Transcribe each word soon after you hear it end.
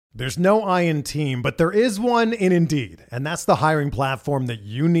There's no I in team, but there is one in Indeed, and that's the hiring platform that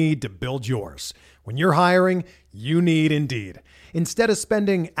you need to build yours. When you're hiring, you need Indeed. Instead of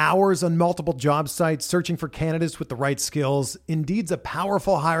spending hours on multiple job sites searching for candidates with the right skills, Indeed's a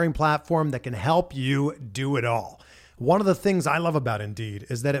powerful hiring platform that can help you do it all. One of the things I love about Indeed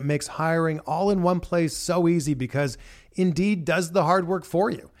is that it makes hiring all in one place so easy because Indeed does the hard work for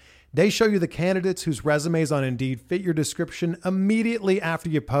you. They show you the candidates whose resumes on Indeed fit your description immediately after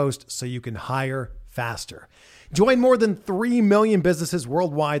you post so you can hire faster. Join more than 3 million businesses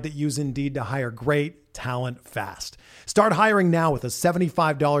worldwide that use Indeed to hire great talent fast. Start hiring now with a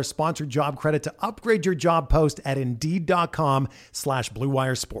 $75 sponsored job credit to upgrade your job post at Indeed.com/Blue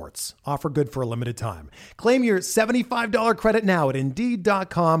Wire Sports. Offer good for a limited time. Claim your $75 credit now at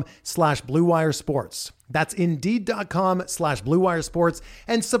Indeed.com/Blue Wire Sports. That's Indeed.com/Blue Wire Sports,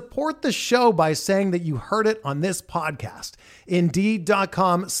 and support the show by saying that you heard it on this podcast.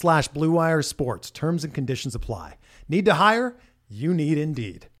 Indeed.com/Blue Wire Sports. Terms and conditions apply. Need to hire? You need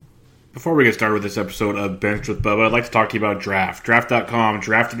Indeed. Before we get started with this episode of Bench with Bubba, I'd like to talk to you about Draft. Draft.com,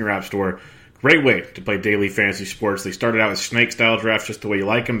 draft in your app store. Great way to play daily fantasy sports. They started out as snake-style drafts just the way you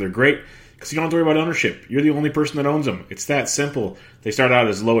like them. They're great because you don't have to worry about ownership. You're the only person that owns them. It's that simple. They start out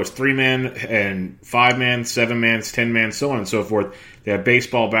as low as 3-man and 5-man, 7-man, 10-man, so on and so forth. They have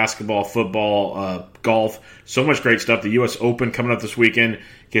baseball, basketball, football, golf. So much great stuff. The U.S. Open coming up this weekend.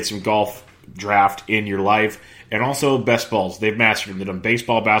 Get some golf draft in your life. And also best balls. They've mastered them. They've done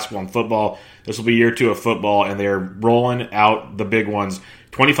baseball, basketball, and football. This will be year 2 of football, and they're rolling out the big ones.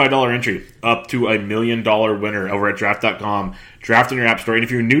 $25 entry up to $1 million winner over at Draft.com. Draft in your app store. And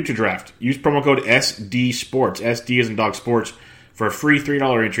if you're new to Draft, use promo code SDSports. SD as in dog sports for a free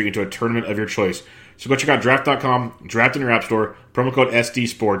 $3 entry into a tournament of your choice. So go check out Draft.com, Draft in your app store, promo code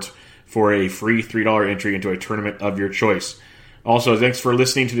SDSports for a free $3 entry into a tournament of your choice. Also, thanks for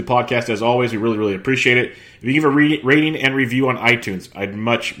listening to the podcast. As always, we really, really appreciate it. If you give a rating and review on iTunes, I'd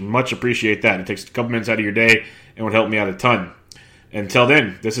much, much appreciate that. It takes a couple minutes out of your day and would help me out a ton. Until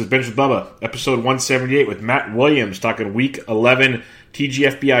then, this is Bench with Bubba, episode 178 with Matt Williams, talking Week 11,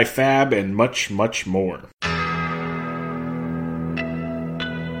 TGFBI FAAB, and much, much more.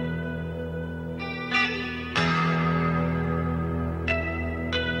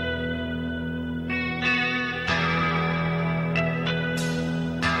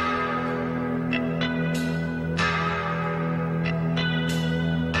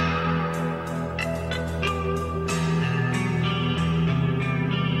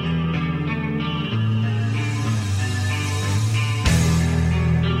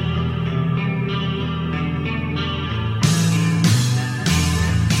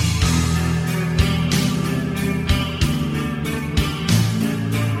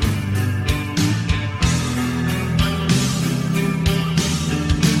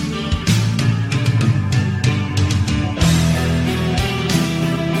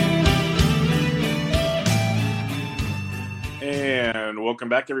 Welcome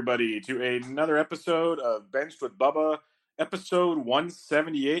back, everybody, to another episode of Benched with Bubba, episode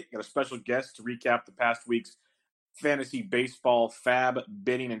 178. Got a special guest to recap the past week's fantasy baseball FAAB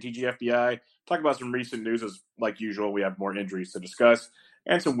bidding and TGFBI. Talk about some recent news. As like usual, we have more injuries to discuss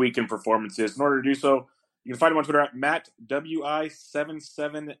and some weekend performances. In order to do so, you can find him on Twitter at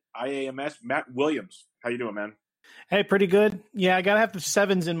MattWI77IAMS. Matt Williams. How you doing, man? Hey, pretty good. Yeah, I got to have the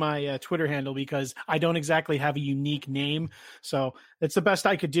 7s in my Twitter handle because I don't exactly have a unique name. So it's the best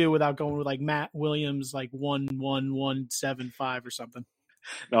I could do without going with like Matt Williams, like 11175 or something.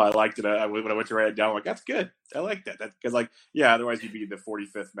 No, I liked it. When I went to write it down, I'm like, that's good. I like that. Because, like, yeah, otherwise you'd be the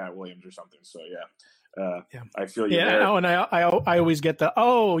 45th Matt Williams or something. So, yeah. I feel you there. Yeah, and I always get the,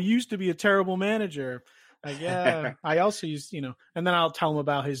 used to be a terrible manager. Like, yeah, I also used, and then I'll tell him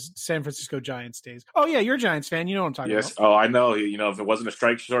about his San Francisco Giants days. Oh, yeah, you're a Giants fan. You know what I'm talking about. Yes. Oh, I know. If it wasn't a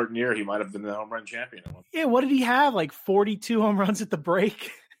strike-shortened year, he might have been the home run champion. Yeah, what did he have? Like 42 home runs at the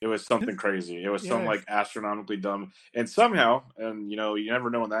break? It was something crazy. It was something like astronomically dumb. And somehow, and you never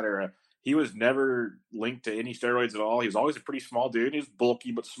know in that era, he was never linked to any steroids at all. He was always a pretty small dude. He was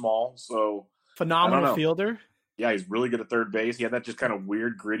bulky but small. So phenomenal fielder. Yeah, he's really good at third base. He had that just kind of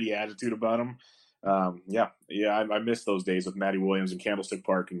weird, gritty attitude about him. I miss those days with Matty Williams in Candlestick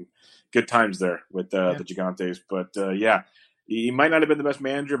Park and good times there with the Gigantes. But he might not have been the best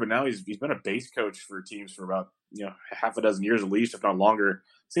manager, but now he's been a base coach for teams for about half a dozen years at least, if not longer.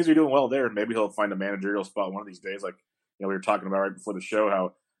 Seems to be doing well there. Maybe he'll find a managerial spot one of these days. Like we were talking about right before the show,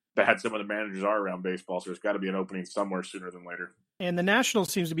 how bad some of the managers are around baseball. So there's got to be an opening somewhere sooner than later. And the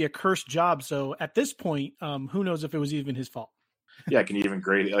Nationals seems to be a cursed job. So at this point, who knows if it was even his fault? Yeah, can you even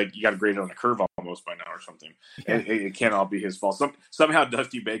grade it? Like, you got to grade it on a curve almost by now or something. Yeah. It can't all be his fault. Somehow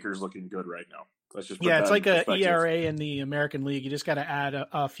Dusty Baker's looking good right now. Let's just put Yeah, that it's in like a perspective. ERA in the American League. You just got to add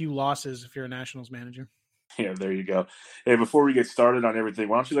a few losses if you're a Nationals manager. Yeah, there you go. Hey, before we get started on everything,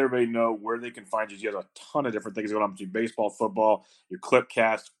 why don't you let everybody know where they can find you? You have a ton of different things going on between baseball, football, your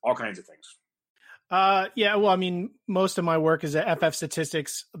Clipcast, all kinds of things. Yeah, well, I mean, most of my work is at FF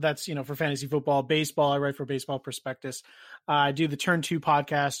Statistics. That's, for fantasy football. Baseball, I write for Baseball Prospectus. I do the Turn 2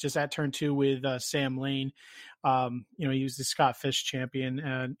 podcast, just at Turn 2 with Sam Lane. He was the Scott Fish champion,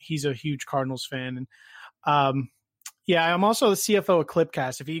 and he's a huge Cardinals fan. And yeah, I'm also the CFO of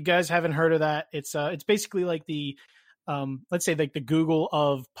Clipcast. If you guys haven't heard of that, it's basically like the let's say like the Google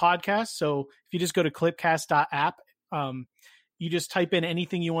of podcasts. So if you just go to clipcast.app, you just type in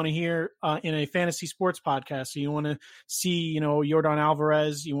anything you want to hear in a fantasy sports podcast. So you want to see, Yordan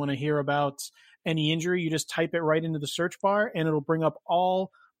Alvarez, you want to hear about any injury, you just type it right into the search bar and it'll bring up all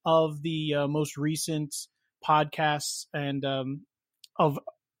of the most recent podcasts and of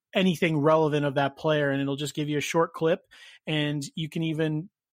anything relevant of that player. And it'll just give you a short clip, and you can even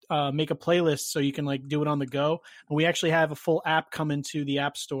make a playlist so you can like do it on the go. And we actually have a full app coming to the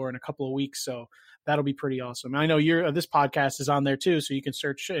App Store in a couple of weeks. So that'll be pretty awesome. I know this podcast is on there too, so you can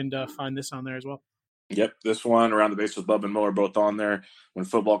search and find this on there as well. Yep, this one, Around the Base with Bubba and Mo, are both on there. When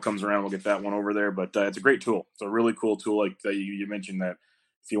football comes around, we'll get that one over there. But it's a great tool. It's a really cool tool. Like you mentioned, that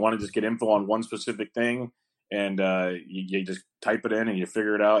if you want to just get info on one specific thing, and you just type it in and you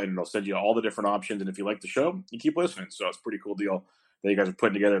figure it out, and it'll send you all the different options. And if you like the show, you keep listening. So it's a pretty cool deal that you guys are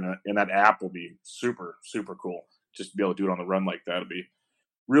putting together. And that app will be super, super cool. Just to be able to do it on the run like that would be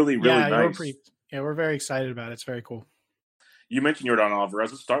really, really nice. We're very excited about it. It's very cool. You mentioned Yordan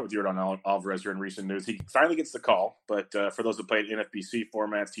Alvarez. Let's start with Yordan Alvarez here in recent news. He finally gets the call, but for those that played NFBC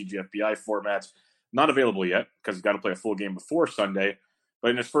formats, TGFBI formats, not available yet because he's got to play a full game before Sunday.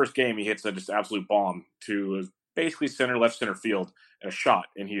 But in his first game, he hits a just absolute bomb to basically left center field and a shot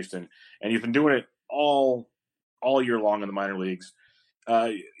in Houston. And he's been doing it all year long in the minor leagues.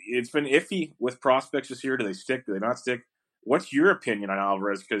 It's been iffy with prospects this year. Do they stick? Do they not stick? What's your opinion on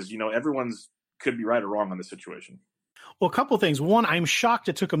Alvarez? Because, everyone's could be right or wrong on this situation. Well, a couple of things. One, I'm shocked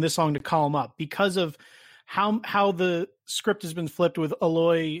it took him this long to call him up because of how the script has been flipped with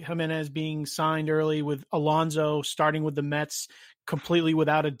Eloy Jimenez being signed early, with Alonso starting with the Mets completely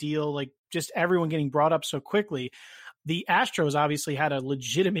without a deal, like just everyone getting brought up so quickly. The Astros obviously had a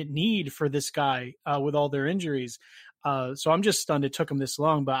legitimate need for this guy with all their injuries. So I'm just stunned it took him this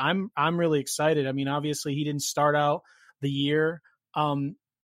long, but I'm really excited. I mean, obviously he didn't start out the year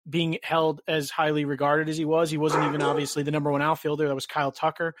being held as highly regarded as he was. He wasn't even obviously the number one outfielder. That was Kyle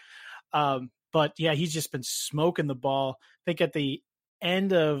Tucker. But yeah, he's just been smoking the ball. I think at the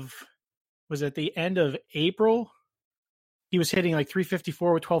end of April, he was hitting like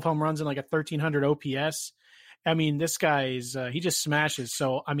 354 with 12 home runs and like a 1300 OPS. I mean, this guy is, he just smashes.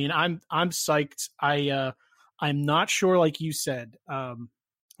 So, I mean, I'm psyched. I'm not sure, like you said, I'm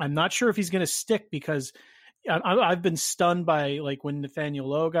not sure if he's going to stick because I've been stunned by like when Nathaniel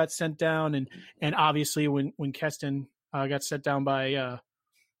Lowe got sent down and obviously when Keston got sent down by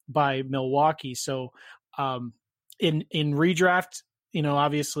Milwaukee. So in redraft,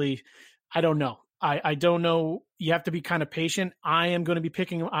 obviously I don't know. I don't know. You have to be kind of patient. I am going to be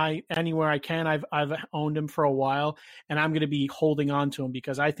picking anywhere I can. I've owned him for a while, and I'm going to be holding on to him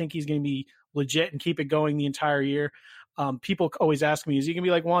because I think he's going to be legit and keep it going the entire year. People always ask me, is he going to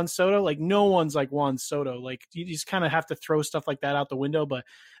be like Juan Soto? Like, no one's like Juan Soto. Like, you just kind of have to throw stuff like that out the window. But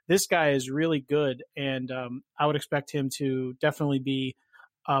this guy is really good, and I would expect him to definitely be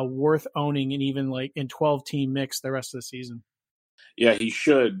worth owning and even like in 12-team mix the rest of the season. Yeah, he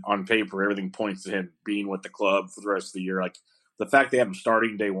should, on paper. Everything points to him being with the club for the rest of the year. Like, the fact they have him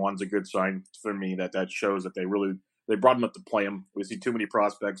starting day one's a good sign for me. That shows that they brought him up to play him. We see too many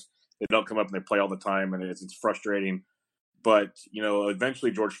prospects. They don't come up and they play all the time, and it's frustrating. But,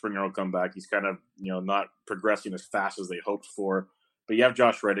 eventually George Springer will come back. He's kind of, not progressing as fast as they hoped for. But you have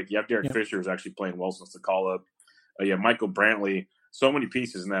Josh Reddick. You have Derek Fisher, who's actually playing well since the call-up. You have Michael Brantley. So many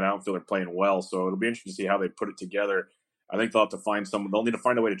pieces in that outfield are playing well. So it'll be interesting to see how they put it together. I think they'll have to find someone. They'll need to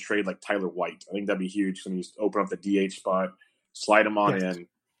find a way to trade like Tyler White. I think that'd be huge. So you just open up the DH spot, slide him on in,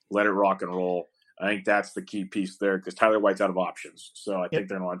 let it rock and roll. I think that's the key piece there because Tyler White's out of options. So I think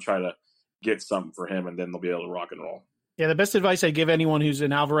they're going to try to get something for him, and then they'll be able to rock and roll. Yeah, the best advice I give anyone who's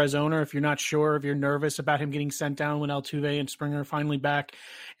an Alvarez owner, if you're not sure, if you're nervous about him getting sent down when Altuve and Springer are finally back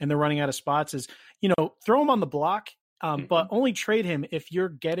and they're running out of spots, is, throw him on the block. But only trade him if you're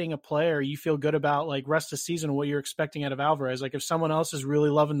getting a player you feel good about, like rest of the season, what you're expecting out of Alvarez. Like if someone else is really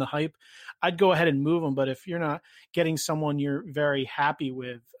loving the hype, I'd go ahead and move him. But if you're not getting someone you're very happy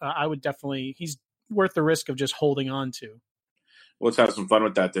with, I would definitely, he's worth the risk of just holding on to. Let's have some fun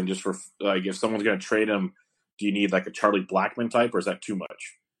with that then. Just for like, if someone's going to trade him, do you need like a Charlie Blackmon type, or is that too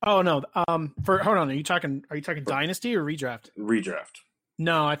much? Oh no. Hold on. Are you talking dynasty or redraft? Redraft.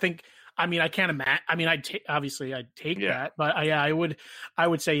 No, I can't imagine. I'd take that, but I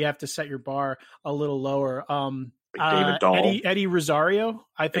would say you have to set your bar a little lower. Like David Dahl, Eddie Rosario.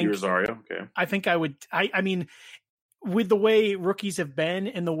 Okay. I think I would. I mean, with the way rookies have been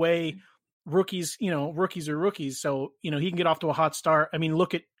and the way rookies are rookies. So, he can get off to a hot start. I mean,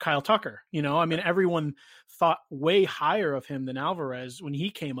 look at Kyle Tucker, everyone thought way higher of him than Alvarez when he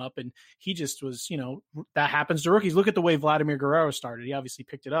came up, and he just was, that happens to rookies. Look at the way Vladimir Guerrero started. He obviously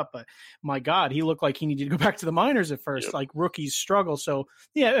picked it up, but my God, he looked like he needed to go back to the minors at first. Yep. Like rookies struggle. So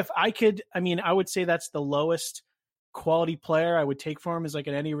yeah, if I could, I would say that's the lowest quality player I would take for him is like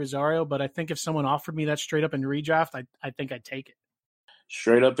an Eddie Rosario. But I think if someone offered me that straight up in redraft, I think I'd take it.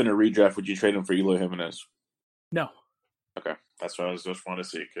 Straight up in a redraft, would you trade him for Eloy Jimenez? No. Okay, that's what I was just wanting to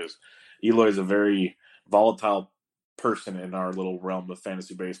see, because Eloy is a very volatile person in our little realm of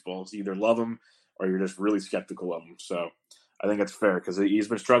fantasy baseball. It's either love him or you're just really skeptical of him. So I think that's fair, because he's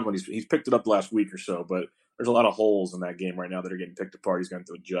been struggling. He's picked it up the last week or so, but there's a lot of holes in that game right now that are getting picked apart. He's going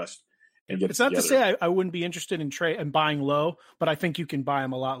to adjust and get. It's not to say I wouldn't be interested in buying low, but I think you can buy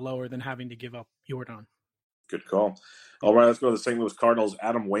him a lot lower than having to give up Jordan. Good call. All right, let's go to the St. Louis Cardinals.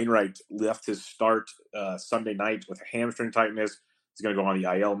 Adam Wainwright left his start Sunday night with a hamstring tightness. He's going to go on the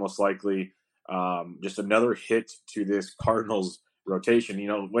IL most likely. Just another hit to this Cardinals rotation.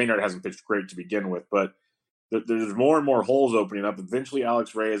 Wainwright hasn't pitched great to begin with, but there's more and more holes opening up. Eventually,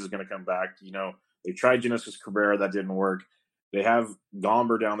 Alex Reyes is going to come back. They tried Genesis Cabrera. That didn't work. They have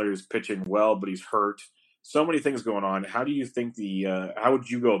Gomber down there who's pitching well, but he's hurt. So many things going on. How do you think how would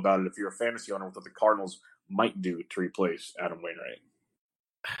you go about it if you're a fantasy owner with what the Cardinals might do to replace Adam Wainwright?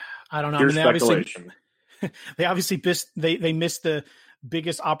 I don't know. Here's speculation. They obviously missed the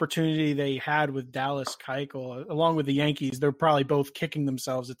biggest opportunity they had with Dallas Keuchel, along with the Yankees. They're probably both kicking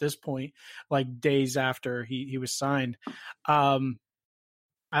themselves at this point, like days after he was signed.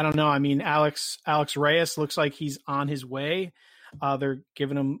 I don't know. I mean, Alex Reyes looks like he's on his way. They're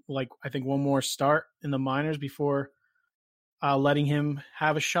giving him, I think, one more start in the minors before letting him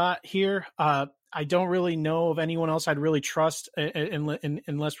have a shot here. I don't really know of anyone else I'd really trust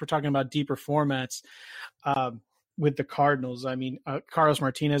unless we're talking about deeper formats with the Cardinals. I mean, Carlos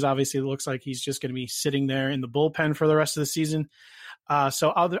Martinez obviously looks like he's just going to be sitting there in the bullpen for the rest of the season. So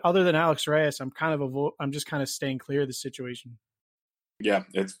other than Alex Reyes, I'm just kind of staying clear of the situation. Yeah,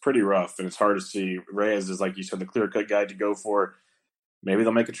 it's pretty rough, and it's hard to see. Reyes is, like you said, the clear-cut guy to go for. Maybe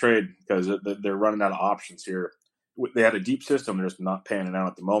they'll make a trade because they're running out of options here. They had a deep system. They're just not panning out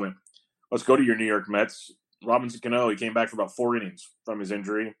at the moment. Let's go to your New York Mets. Robinson Cano, he came back for about 4 innings from his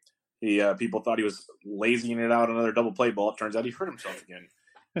injury. People thought he was lazying it out another double play ball. It turns out he hurt himself again.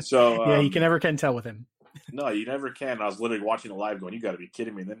 So yeah, you never can tell with him. No, you never can. I was literally watching the live going, you got to be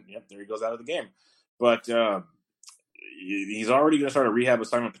kidding me. And then, yep, there he goes out of the game. But he's already going to start a rehab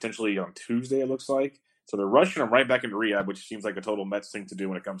assignment potentially on Tuesday, it looks like. So they're rushing him right back into rehab, which seems like a total Mets thing to do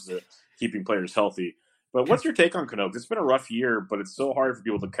when it comes to keeping players healthy. But what's your take on Cano? It's been a rough year, but it's so hard for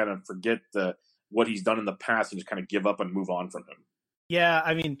people to kind of forget what he's done in the past and just kind of give up and move on from him. Yeah,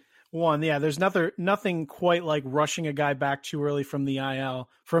 I mean, there's nothing quite like rushing a guy back too early from the IL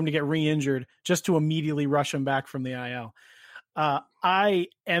for him to get re-injured just to immediately rush him back from the IL. I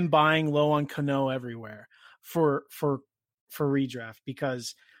am buying low on Cano everywhere for redraft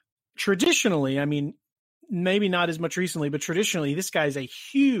because traditionally, I mean, maybe not as much recently, but traditionally, this guy's a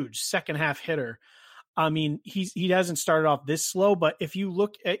huge second half hitter. I mean, he hasn't started off this slow, but if you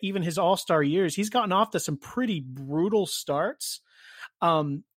look at even his all-star years, he's gotten off to some pretty brutal starts.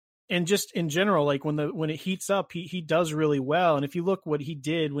 And just in general, like when it heats up, he does really well. And if you look what he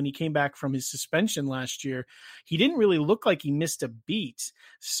did when he came back from his suspension last year, he didn't really look like he missed a beat.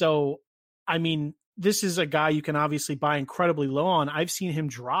 So, I mean, this is a guy you can obviously buy incredibly low on. I've seen him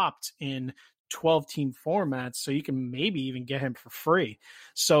dropped in 12-team formats, so you can maybe even get him for free.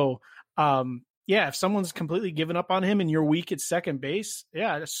 So, yeah, if someone's completely given up on him and you're weak at second base,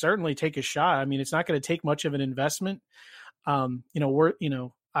 yeah, certainly take a shot. I mean, it's not going to take much of an investment. I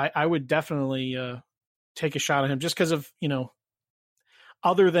would definitely take a shot at him just because of,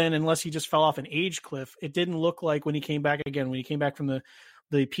 other than unless he just fell off an age cliff, it didn't look like when he came back from the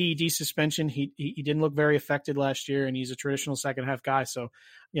PED suspension, he didn't look very affected last year, and he's a traditional second half guy. So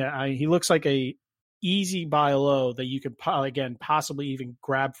yeah, he looks like a easy buy low that you could, again, possibly even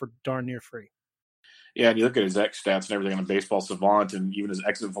grab for darn near free. Yeah, and you look at his X stats and everything on Baseball Savant, and even his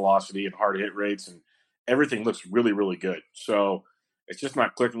exit velocity and hard hit rates, and everything looks really, really good. So it's just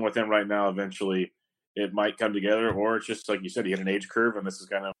not clicking with him right now. Eventually, it might come together, or it's just like you said, he hit an age curve, and this is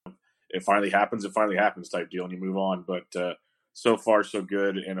kind of it finally happens type deal, and you move on. But so far, so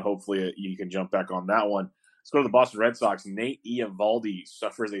good, and hopefully you can jump back on that one. Let's go to the Boston Red Sox. Nate Eovaldi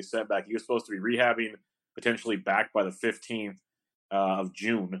suffers a setback. He was supposed to be rehabbing, potentially back by the 15th of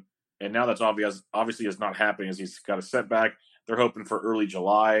June. And now that's obviously is not happening as he's got a setback. They're hoping for early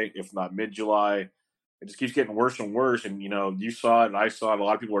July, if not mid-July. It just keeps getting worse and worse. And, you saw it and I saw it. A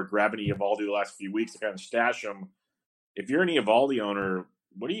lot of people are grabbing Eovaldi the last few weeks to kind of stash him. If you're an Eovaldi owner,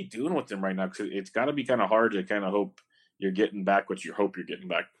 what are you doing with him right now? Because it's got to be kind of hard to kind of hope you're getting back what you hope you're getting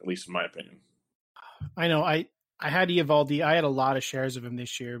back, at least in my opinion. I know. I had Eovaldi. I had a lot of shares of him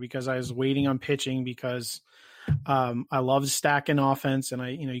this year because I was waiting on pitching because I love stacking offense, and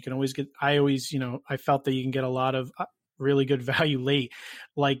you can always I felt that you can get a lot of really good value late,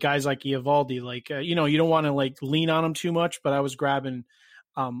 like guys like Eovaldi, you don't want to lean on them too much, but I was grabbing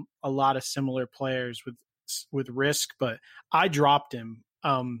a lot of similar players with risk, but I dropped him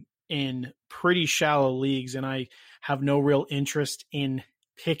in pretty shallow leagues, and I have no real interest in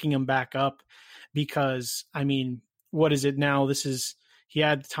picking him back up because, what is it now? He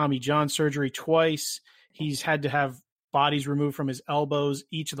had Tommy John surgery twice. He's had to have bodies removed from his elbows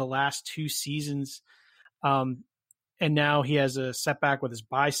each of the last 2 seasons. And now he has a setback with his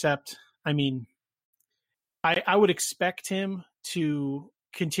bicep. I would expect him to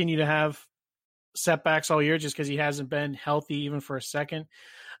continue to have setbacks all year just because he hasn't been healthy even for a second.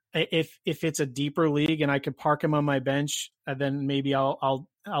 If it's a deeper league and I could park him on my bench, then maybe I'll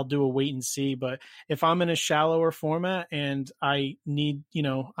do a wait and see. But if I'm in a shallower format and I need,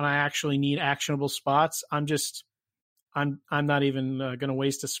 and I actually need actionable spots, I'm not even going to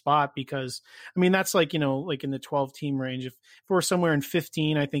waste a spot because that's like in the 12 team range. If we're somewhere in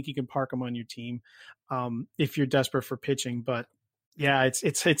 15, I think you can park them on your team if you're desperate for pitching. But yeah,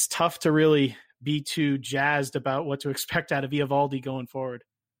 it's tough to really be too jazzed about what to expect out of Eovaldi going forward.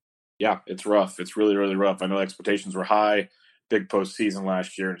 Yeah, it's rough. It's really, really rough. I know expectations were high, big postseason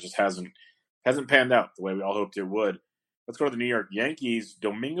last year, and it just hasn't panned out the way we all hoped it would. Let's go to the New York Yankees.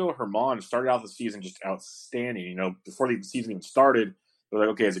 Domingo Germán started out the season just outstanding. Before the season even started, they're like,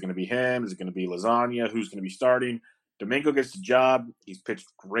 okay, is it going to be him? Is it going to be Lasagna? Who's going to be starting? Domingo gets the job. He's pitched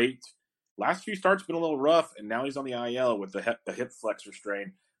great. Last few starts been a little rough, and now he's on the IL with the hip flexor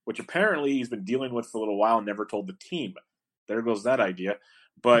strain, which apparently he's been dealing with for a little while and never told the team. There goes that idea.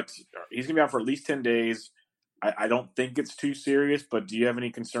 But he's going to be out for at least 10 days. I don't think it's too serious, but do you have any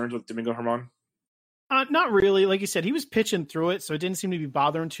concerns with Domingo Germán? Not really. Like you said, he was pitching through it, so it didn't seem to be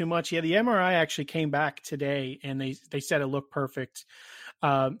bothering too much. Yeah, the MRI actually came back today, and they said it looked perfect.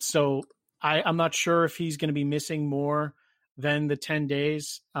 So I'm not sure if he's going to be missing more than the 10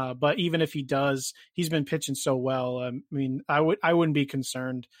 days. But even if he does, he's been pitching so well. I wouldn't be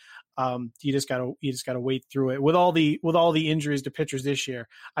concerned. You just gotta wait through it with all the injuries to pitchers this year.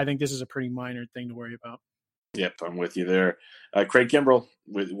 I think this is a pretty minor thing to worry about. Yep, I'm with you there. Craig Kimbrell,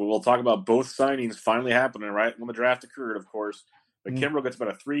 we'll talk about both signings finally happening right when the draft occurred, of course. But Kimbrell gets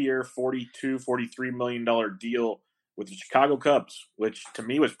about a 3-year, $43 million deal with the Chicago Cubs, which to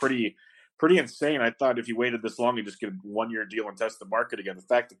me was pretty insane. I thought if you waited this long, you'd just get a 1-year deal and test the market again. The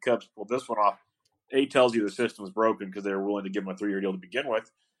fact the Cubs pulled this one off, A, tells you the system was broken because they were willing to give him a 3-year deal to begin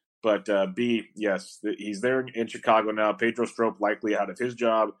with. But B, yes, he's there in Chicago now. Pedro Strop likely out of his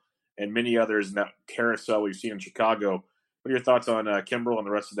job, and many others in that carousel we've seen in Chicago. What are your thoughts on Kimbrell and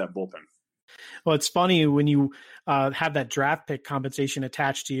the rest of that bullpen? Well, it's funny when you have that draft pick compensation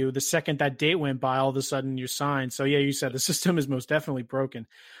attached to you. The second that date went by, all of a sudden you're signed. So, yeah, you said the system is most definitely broken.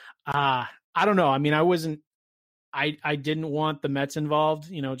 I don't know. I didn't want the Mets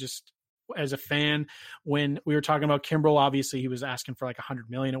involved, just as a fan. When we were talking about Kimbrell, obviously he was asking for like $100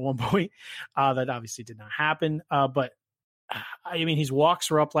 million at one point. That obviously did not happen. But his walks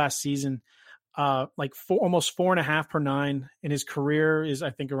were up last season, almost 4.5 per 9, and his career is, I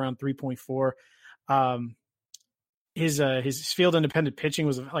think, around 3.4. His field independent pitching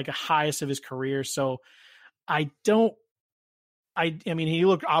was like the highest of his career. So he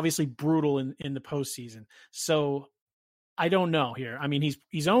looked obviously brutal in the postseason. So I don't know here.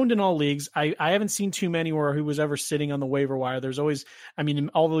 He's owned in all leagues. I haven't seen too many where he was ever sitting on the waiver wire. There's always, in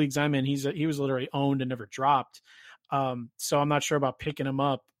all the leagues I'm in, he was literally owned and never dropped. So I'm not sure about picking him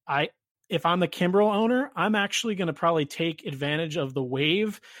up. If I'm the Kimbrell owner, I'm actually going to probably take advantage of the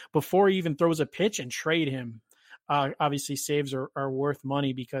wave before he even throws a pitch and trade him. obviously saves are worth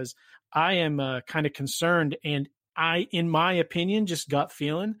money, because I am kind of concerned. And in my opinion, just gut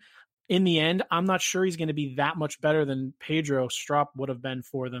feeling, in the end, I'm not sure he's going to be that much better than Pedro Strop would have been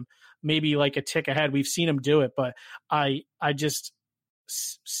for them. Maybe like a tick ahead. We've seen him do it, but I just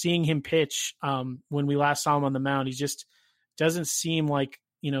seeing him pitch when we last saw him on the mound, he just doesn't seem like,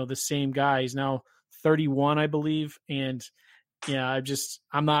 the same guy. He's now 31, I believe. And yeah,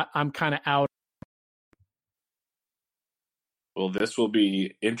 I'm kind of out. Well, this will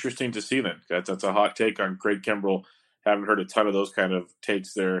be interesting to see then. That's a hot take on Craig Kimbrell. Haven't heard a ton of those kind of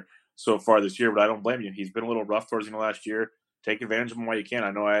takes there so far this year, but I don't blame you. He's been a little rough towards the end of last year. Take advantage of him while you can.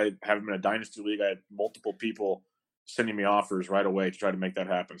 I know I have him in a dynasty league. I had multiple people sending me offers right away to try to make that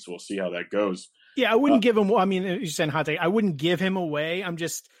happen. So we'll see how that goes. Yeah, I wouldn't give him. I mean, you're saying hot take. I wouldn't give him away. I'm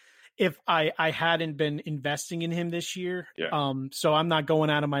just, if I hadn't been investing in him this year. Yeah. So I'm not going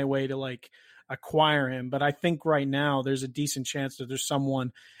out of my way to like acquire him. But I think right now there's a decent chance that there's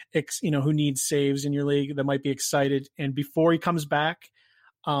someone, who needs saves in your league that might be excited. And before he comes back,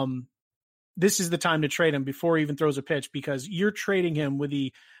 this is the time to trade him before he even throws a pitch, because you're trading him with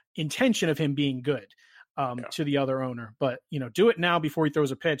the intention of him being good to the other owner. But, do it now before he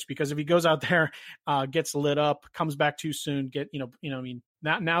throws a pitch, because if he goes out there, gets lit up, comes back too soon,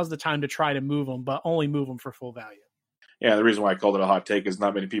 now's the time to try to move him, but only move him for full value. Yeah, the reason why I called it a hot take is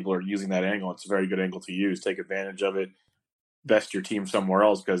not many people are using that angle. It's a very good angle to use. Take advantage of it. Best your team somewhere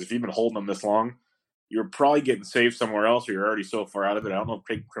else, because if you've been holding them this long, you're probably getting saved somewhere else, or you're already so far out of it. I don't know if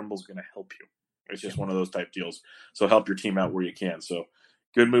Craig Kimbrell's going to help you. It's just one of those type deals. So help your team out where you can. So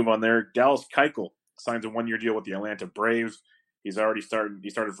good move on there. Dallas Keuchel signs a 1-year deal with the Atlanta Braves. He's already started. He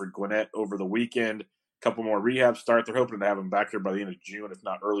started for Gwinnett over the weekend. A couple more rehab starts. They're hoping to have him back there by the end of June, if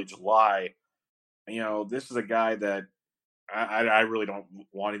not early July. This is a guy that I really don't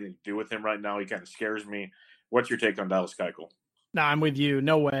want anything to do with him right now. He kind of scares me. What's your take on Dallas Keuchel? No, I'm with you.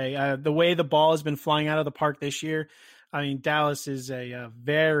 No way. The way the ball has been flying out of the park this year, I mean, Dallas is a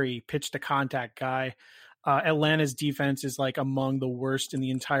very pitch-to-contact guy. Atlanta's defense is like among the worst in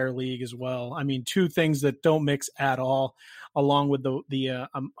the entire league as well. I mean, two things that don't mix at all, along with the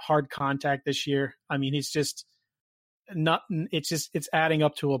hard contact this year. I mean, it's adding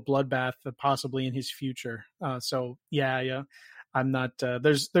up to a bloodbath possibly in his future. So yeah, I'm not.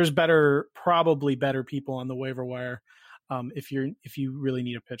 There's probably better people on the waiver wire if you really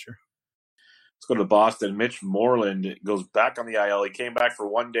need a pitcher. Let's go to Boston. Mitch Moreland goes back on the IL. He came back for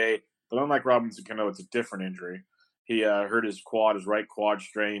 1 day, but unlike Robinson Cano, it's a different injury. He hurt his right quad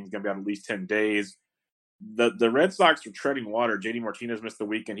strain. He's going to be out at least 10 days. The Red Sox are treading water. JD Martinez missed the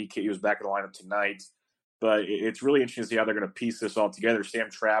weekend. He was back in the lineup tonight. But it's really interesting to see how they're going to piece this all together. Sam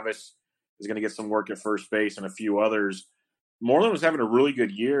Travis is going to get some work at first base and a few others. Moreland was having a really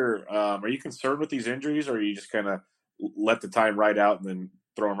good year. Are you concerned with these injuries, or are you just kind of let the time ride out and then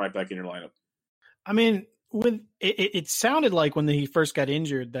throw him right back in your lineup? I mean, it sounded like when he first got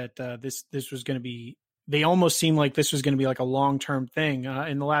injured that this was going to be. They almost seemed like this was going to be like a long-term thing.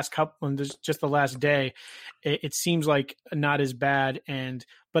 In the last couple, just the last day, it seems like not as bad.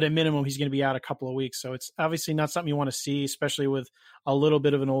 But at minimum, he's going to be out a couple of weeks. So it's obviously not something you want to see, especially with a little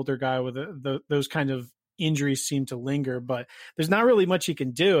bit of an older guy with those kind of injuries seem to linger. But there's not really much he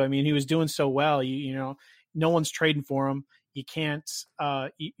can do. I mean, he was doing so well. No one's trading for him. You can't.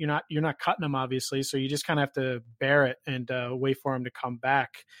 You're not cutting him, obviously. So you just kind of have to bear it and wait for him to come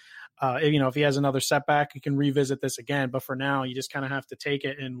back. If he has another setback, you can revisit this again. But for now, you just kind of have to take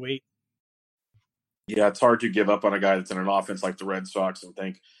it and wait. Yeah, it's hard to give up on a guy that's in an offense like the Red Sox and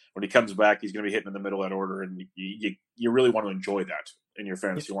think when he comes back, he's going to be hitting in the middle of that order. And you really want to enjoy that in your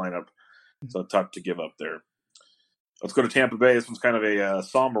fantasy lineup. So tough to give up there. Let's go to Tampa Bay. This one's kind of a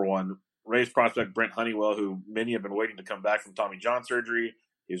somber one. Rays prospect Brent Honeywell, who many have been waiting to come back from Tommy John surgery.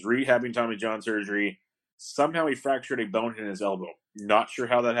 He's rehabbing Tommy John surgery. Somehow he fractured a bone in his elbow. Not sure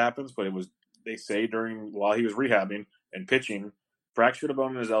how that happens, but they say while he was rehabbing and pitching, fractured a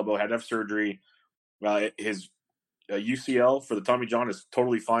bone in his elbow, had to have surgery. His UCL for the Tommy John is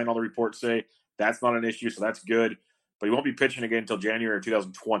totally fine. All the reports say that's not an issue, so that's good. But he won't be pitching again until January of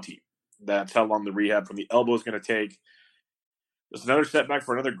 2020. That's how long the rehab from the elbow is going to take. Just another setback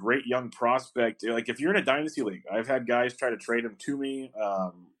for another great young prospect. Like if you're in a dynasty league, I've had guys try to trade him to me.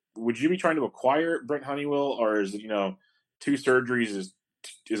 Would you be trying to acquire Brent Honeywell, or is it, 2 surgeries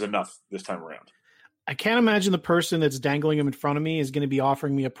is enough this time around? I can't imagine the person that's dangling him in front of me is going to be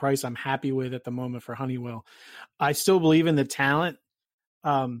offering me a price I'm happy with at the moment for Honeywell. I still believe in the talent.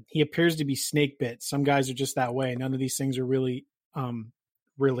 He appears to be snake bit. Some guys are just that way. None of these things are really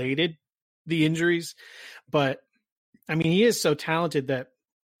related, the injuries. But, I mean, he is so talented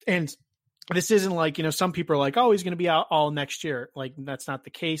and this isn't like, some people are like, oh, he's going to be out all next year. Like, that's not the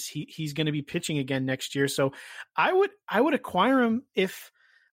case. He's going to be pitching again next year. So I would acquire him if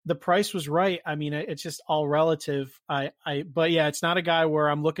the price was right. I mean, it's just all relative. But yeah, it's not a guy where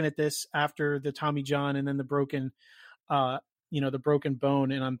I'm looking at this after the Tommy John and then the broken, the broken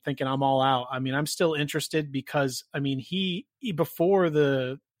bone, and I'm thinking I'm all out. I mean, I'm still interested because, I mean, he before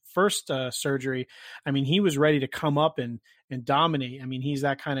the first surgery, I mean, he was ready to come up and dominate. I mean, he's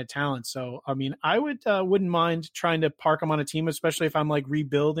that kind of talent. So, I mean, I wouldn't mind trying to park him on a team, especially if I'm like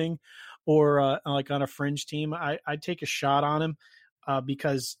rebuilding or like on a fringe team. I'd take a shot on him.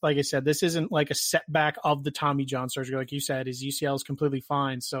 Because, like I said, this isn't like a setback of the Tommy John surgery. Like you said, his UCL is completely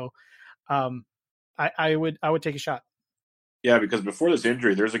fine. So I would take a shot. Yeah, because before this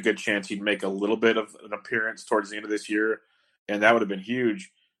injury, there's a good chance he'd make a little bit of an appearance towards the end of this year, and that would have been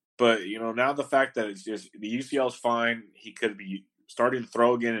huge. But, now the fact that it's just the UCL is fine, he could be starting to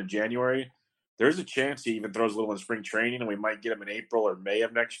throw again in January. There's a chance he even throws a little in spring training, and we might get him in April or May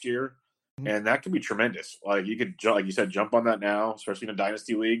of next year. And that can be tremendous. Like you could, like you said, jump on that now, especially in a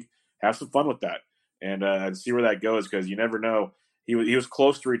dynasty league. Have some fun with that, and see where that goes because you never know. He was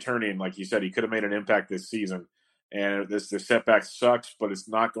close to returning, like you said. He could have made an impact this season, and this setback sucks. But it's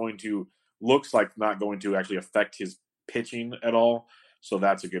looks like not going to actually affect his pitching at all. So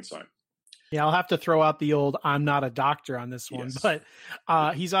that's a good sign. Yeah, I'll have to throw out the old "I'm not a doctor" on this one, but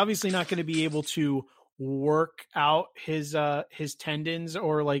he's obviously not going to be able to work out his tendons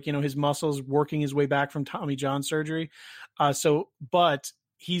or like, his muscles working his way back from Tommy John surgery. But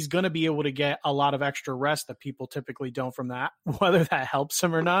he's going to be able to get a lot of extra rest that people typically don't from that. Whether that helps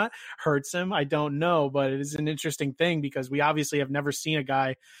him or not, hurts him, I don't know, but it is an interesting thing because we obviously have never seen a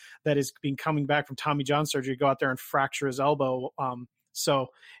guy that has been coming back from Tommy John surgery go out there and fracture his elbow. So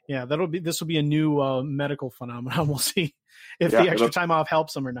yeah, this will be a new medical phenomenon. We'll see if the extra time off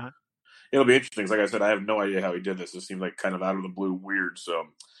helps him or not. It'll be interesting. Like I said, I have no idea how he did this. It seemed like kind of out of the blue weird. So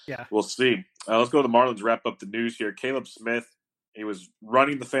yeah, we'll see. Let's go to the Marlins, wrap up the news here. Caleb Smith, he was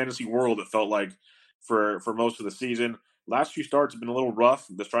running the fantasy world, it felt like, for most of the season. Last few starts have been a little rough.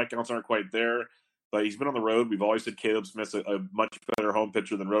 The strikeouts aren't quite there, but he's been on the road. We've always said Caleb Smith's a much better home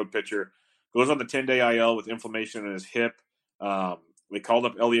pitcher than road pitcher. Goes on the 10-day IL with inflammation in his hip. They called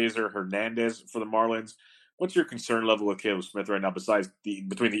up Eliezer Hernandez for the Marlins. What's your concern level with Caleb Smith right now, besides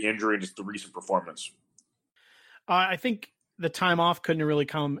between the injury and just the recent performance? I think the time off couldn't really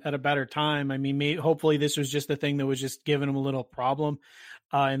come at a better time. I mean, hopefully this was just the thing that was just giving him a little problem,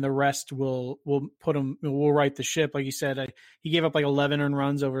 and the rest will right the ship. Like you said, he gave up like 11 earned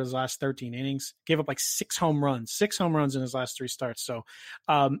runs over his last 13 innings. Gave up like 6 home runs in his last 3 starts. So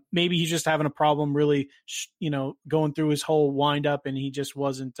maybe he's just having a problem, really, going through his whole wind up, and he just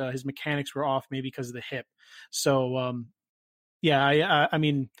wasn't. His mechanics were off, maybe because of the hip. So I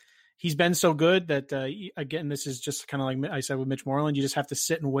mean. He's been so good that, again, this is just kind of like I said with Mitch Moreland, you just have to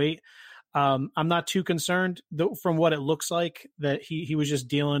sit and wait. I'm not too concerned from what it looks like that he was just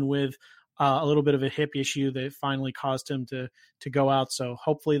dealing with a little bit of a hip issue that finally caused him to go out. So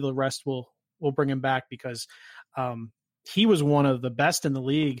hopefully the rest will bring him back because he was one of the best in the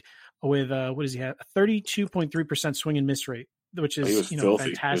league with, what does he have? A 32.3% swing and miss rate, which is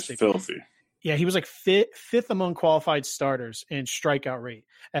fantastic. He was filthy. Yeah, he was like fifth among qualified starters in strikeout rate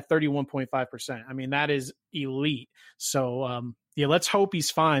at 31.5%. I mean, that is elite. So, let's hope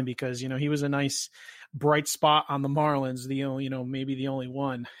he's fine because, he was a nice bright spot on the Marlins, the only, maybe the only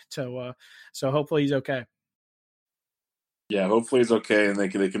one. So hopefully he's okay. Yeah, hopefully he's okay and they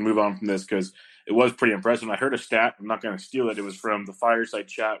can move on from this because it was pretty impressive. I heard a stat. I'm not going to steal it. It was from the Fireside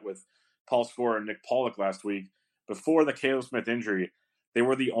Chat with Paul Scorer and Nick Pollock last week. Before the Caleb Smith injury, they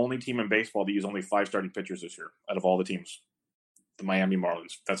were the only team in baseball to use only 5 starting pitchers this year out of all the teams. The Miami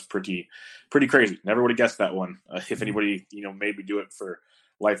Marlins. That's pretty crazy. Never would have guessed that one. If anybody, maybe do it for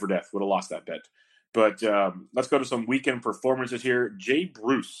life or death, would have lost that bet. But let's go to some weekend performances here. Jay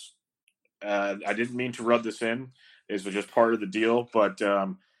Bruce. I didn't mean to rub this in. This was just part of the deal. But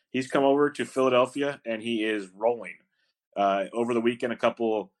he's come over to Philadelphia, and he is rolling. Over the weekend, a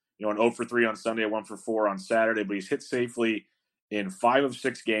couple, an 0 for 3 on Sunday, 1 for 4 on Saturday. But he's hit safely in 5 of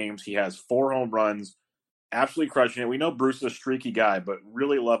 6 games. He has 4 home runs, absolutely crushing it. We know Bruce is a streaky guy, but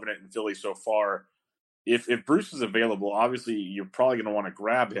really loving it in Philly so far. If Bruce is available, obviously you're probably going to want to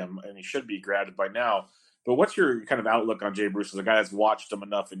grab him, and he should be grabbed by now. But what's your kind of outlook on Jay Bruce as a guy that's watched him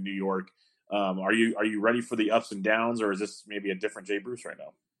enough in New York? Are you ready for the ups and downs, or is this maybe a different Jay Bruce right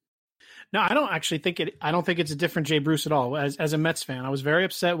now? No, I don't actually think it. I don't think it's a different Jay Bruce at all. As a Mets fan, I was very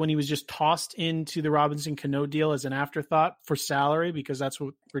upset when he was just tossed into the Robinson Cano deal as an afterthought for salary, because that's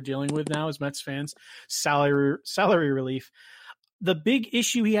what we're dealing with now as Mets fans, salary relief. the big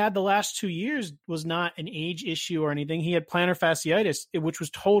issue he had the last 2 years was not an age issue or anything. He had plantar fasciitis, which was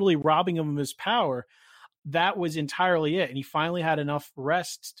totally robbing him of his power. That was entirely it. And he finally had enough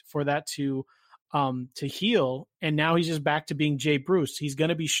rest for that to heal. And now he's just back to being Jay Bruce. He's going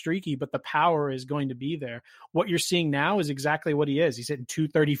to be streaky, but the power is going to be there. What you're seeing now is exactly what he is. He's hitting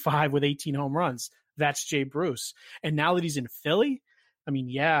 235 with 18 home runs. That's Jay Bruce. And now that he's in Philly, I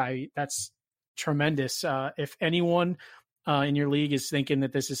mean, that's tremendous. If anyone in your league is thinking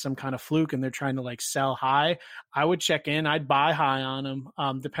that this is some kind of fluke and they're trying to like sell high, I would check in. I'd buy high on him,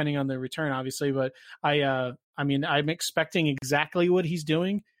 depending on the return, obviously. But I'm expecting exactly what he's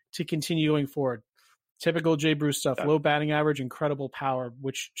doing to continue going forward. Typical Jay Bruce stuff, low batting average, incredible power,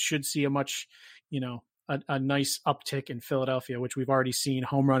 which should see a much, a nice uptick in Philadelphia, which we've already seen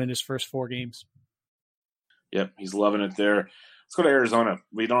home run in his first 4 games. Yep, he's loving it there. Let's go to Arizona.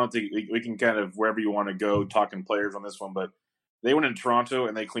 We don't have to. We can kind of wherever you want to go talking players on this one, but they went in Toronto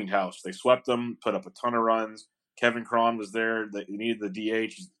and they cleaned house. They swept them, put up a ton of runs. Kevin Cron was there. They needed the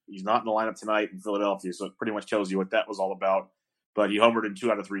DH. He's not in the lineup tonight in Philadelphia, so it pretty much tells you what that was all about. But he homered in 2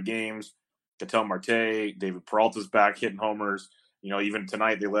 out of 3 games. Ketel Marte, David Peralta's back hitting homers. Even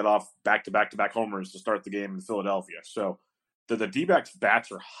tonight they let off back-to-back homers to start the game in Philadelphia. So the D-backs bats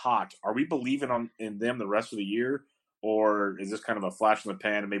are hot. Are we believing in them the rest of the year? Or is this kind of a flash in the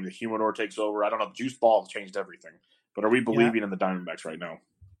pan and maybe the humidor takes over? I don't know. The juice ball changed everything. But are we believing in the Diamondbacks right now?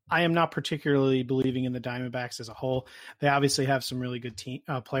 I am not particularly believing in the Diamondbacks as a whole. They obviously have some really good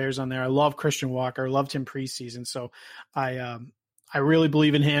players on there. I love Christian Walker. Loved him preseason. So I really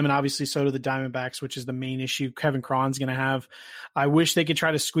believe in him, and obviously so do the Diamondbacks, which is the main issue Kevin Cron's going to have. I wish they could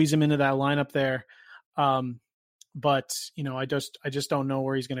try to squeeze him into that lineup there. But I just don't know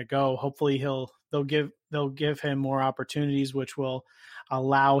where he's going to go. Hopefully they'll give him more opportunities, which will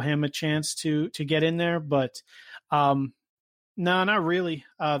allow him a chance to get in there. But no, not really.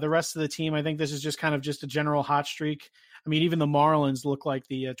 The rest of the team, I think this is just kind of just a general hot streak. I mean, even the Marlins look like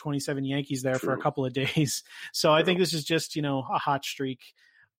the 27 Yankees there for a couple of days. So I think this is just a hot streak.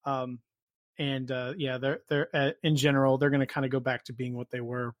 They're in general, they're going to kind of go back to being what they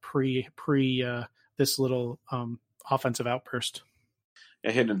were pre this little offensive outburst.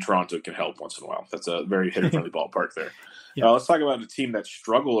 Yeah, hitting in Toronto can help once in a while. That's a very hitter-friendly ballpark there. Yeah. Let's talk about a team that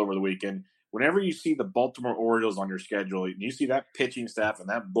struggled over the weekend. Whenever you see the Baltimore Orioles on your schedule, you see that pitching staff and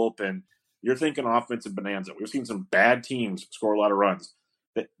that bullpen, you're thinking offensive bonanza. We've seen some bad teams score a lot of runs.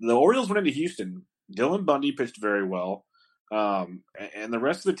 The Orioles went into Houston. Dylan Bundy pitched very well. And the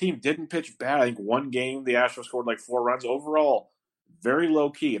rest of the team didn't pitch bad. I think one game the Astros scored like 4 runs. Overall, very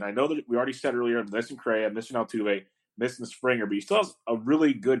low-key. And I know that we already said earlier, missing Correa, missing Altuve, missing Springer, but he still has a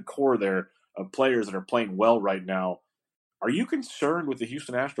really good core there of players that are playing well right now. Are you concerned with the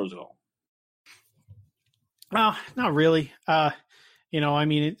Houston Astros at all? Well, not really. I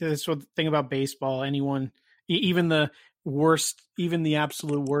mean, that's the thing about baseball. Anyone, even the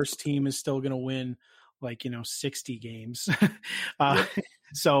absolute worst team is still going to win 60 games.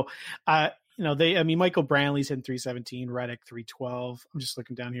 So, Michael Brantley's hitting 317, Reddick 312. I'm just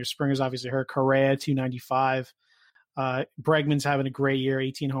looking down here. Springer's obviously hurt. Correa 295. Bregman's having a great year,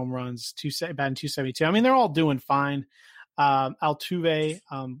 18 home runs, batting 272. I mean, they're all doing fine. Altuve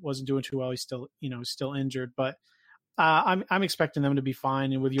wasn't doing too well. He's still injured, but I'm expecting them to be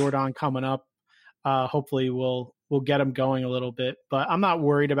fine. And with Jordan coming up, hopefully we'll get them going a little bit. But I'm not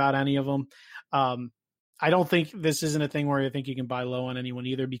worried about any of them. I don't think this isn't a thing where I think you can buy low on anyone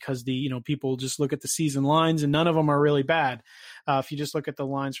either, because people just look at the season lines and none of them are really bad. If you just look at the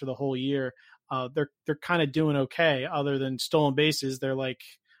lines for the whole year, they're kind of doing okay. Other than stolen bases, they're like,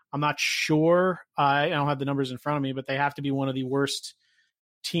 I'm not sure. I don't have the numbers in front of me, but they have to be one of the worst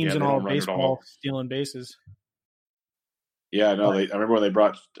teams in all of baseball stealing bases. Yeah, no. I remember when they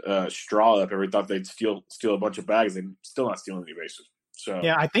brought Straw up, everybody thought they'd steal a bunch of bags. They're still not stealing any bases. So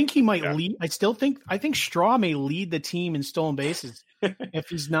yeah, I think he might lead. I think Straw may lead the team in stolen bases. If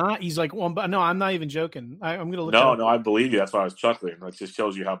he's not, he's like one. But no, I'm not even joking. I'm going to look. No, I believe you. That's why I was chuckling. That just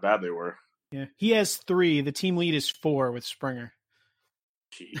shows you how bad they were. Yeah, he has 3. The team lead is 4 with Springer.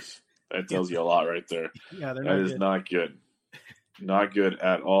 Jeez, that tells you a lot right there. Yeah, that is not good. Not good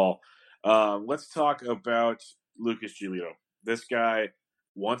at all. Let's talk about Lucas Giolito. This guy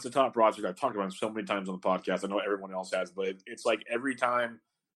wants the top prospect. I've talked about him so many times on the podcast. I know everyone else has, but it's like every time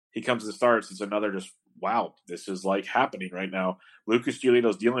he comes to the starts, it's another just, wow, this is like happening right now. Lucas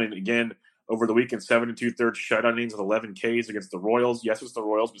Giolito's dealing again over the weekend, 7 2/3 shutout innings with 11 Ks against the Royals. Yes, it's the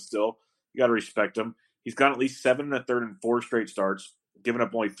Royals, but still, you got to respect him. He's got at least 7 1/3 in 4 straight starts, giving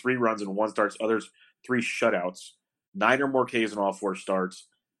up only 3 runs in 1 starts, others 3 shutouts, 9 or more Ks in all 4 starts.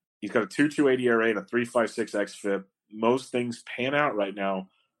 He's got a 2.28 ERA and a 3.56 xFIP. most things pan out right now,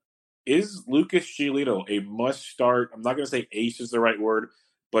 is Lucas Giolito a must-start? I'm not going to say ace is the right word,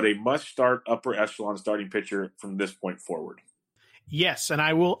 but a must-start upper echelon starting pitcher from this point forward. Yes, and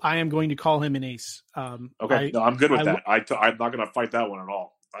I am going to call him an ace. Okay, no, I'm good with I, that. I'm not going to fight that one at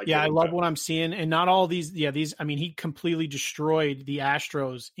all. I love what I'm seeing, and not all these. Yeah, these. I mean, he completely destroyed the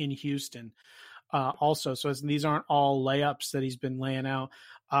Astros in Houston. Also, so these aren't all layups that he's been laying out.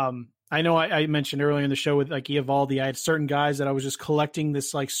 I know I mentioned earlier in the show with like Eovaldi, I had certain guys that I was just collecting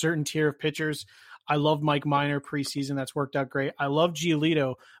this like certain tier of pitchers. I love Mike Minor preseason. That's worked out great. I love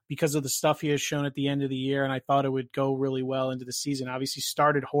Giolito because of the stuff he has shown at the end of the year, and I thought it would go really well into the season. Obviously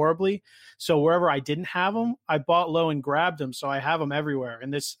started horribly. So wherever I didn't have him, I bought low and grabbed him. So I have him everywhere.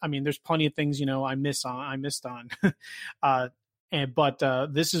 And this, I mean, there's plenty of things, I missed on.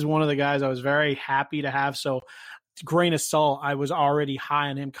 But this is one of the guys I was very happy to have. So grain of salt, I was already high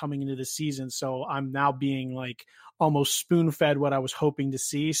on him coming into the season. So I'm now being like almost spoon-fed what I was hoping to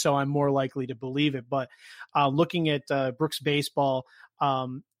see. So I'm more likely to believe it. But looking at Brooks Baseball,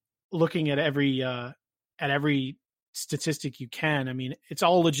 looking at every statistic you can, I mean, it's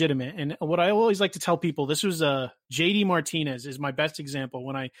all legitimate. And what I always like to tell people, this was JD Martinez is my best example.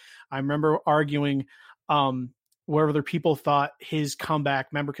 When I remember arguing whether people thought his comeback,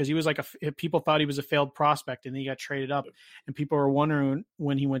 remember, because he was people thought he was a failed prospect and then he got traded up, and people were wondering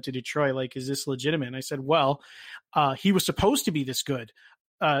when he went to Detroit, like, is this legitimate? And I said, well, he was supposed to be this good.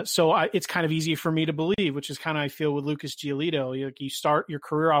 So it's kind of easy for me to believe, which is kind of, I feel with Lucas Giolito, you start your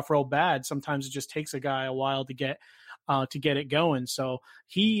career off real bad. Sometimes it just takes a guy a while to get it going. So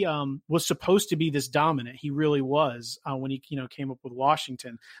he was supposed to be this dominant. He really was when he came up with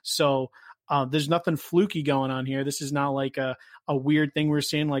Washington. So there's nothing fluky going on here. This is not like a weird thing we're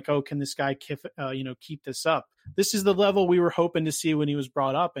seeing, like, oh, can this guy keep this up? This is the level we were hoping to see when he was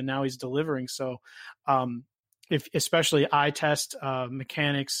brought up, and now he's delivering. So if especially eye test,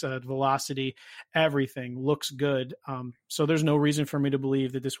 mechanics, velocity, everything looks good. So there's no reason for me to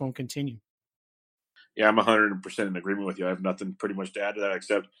believe that this won't continue. Yeah, I'm 100% in agreement with you. I have nothing pretty much to add to that,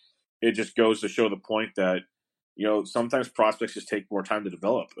 except it just goes to show the point that, sometimes prospects just take more time to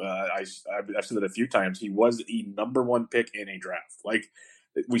develop. I've said that a few times. He was the number one pick in a draft. Like,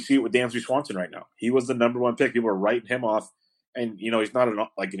 we see it with Dansby Swanson right now. He was the number one pick. People are writing him off. And, he's not an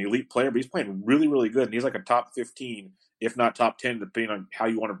elite player, but he's playing really, really good. And he's like a top 15, if not top 10, depending on how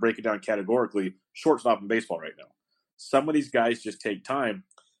you want to break it down categorically, shortstop in baseball right now. Some of these guys just take time.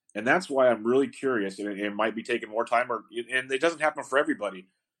 And that's why I'm really curious, and it might be taking more time, and it doesn't happen for everybody.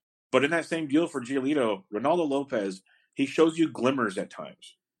 But in that same deal for Giolito, Ronaldo Lopez, he shows you glimmers at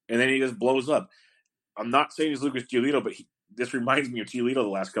times, and then he just blows up. I'm not saying he's Lucas Giolito, but this reminds me of Giolito the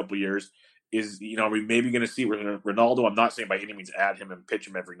last couple of years. Are we maybe going to see Ronaldo? I'm not saying by any means add him and pitch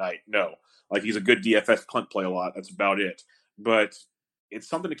him every night. No, like, he's a good DFS punt play a lot. That's about it. But it's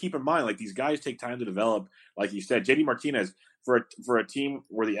something to keep in mind. Like, these guys take time to develop. Like you said, JD Martinez, for a team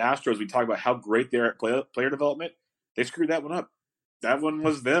where the Astros, we talk about how great they're at player development, they screwed that one up. That one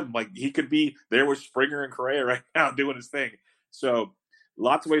was them. Like, he could be there with Springer and Correa right now doing his thing. So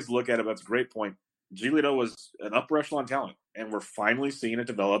lots of ways to look at it. But that's a great point. Giolito was an upper echelon talent, and we're finally seeing it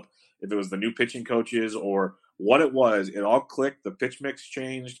develop. If it was the new pitching coaches or what it was, it all clicked. The pitch mix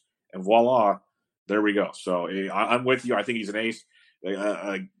changed, and voila, there we go. So I'm with you. I think he's an ace.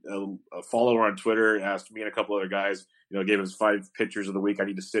 A follower on Twitter asked me and a couple other guys, gave us 5 pitchers of the week I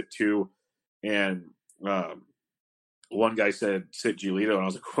need to sit to. And one guy said, sit Giolito. And I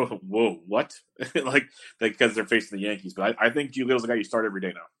was like, whoa, what? like, because they're facing the Yankees. But I think Giolito's the guy you start every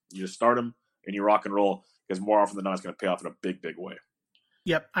day now. You just start him and you rock and roll, because more often than not, it's going to pay off in a big, big way.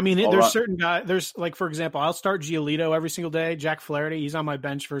 Yep. I mean, there's certain guys. There's, like, for example, I'll start Giolito every single day. Jack Flaherty, he's on my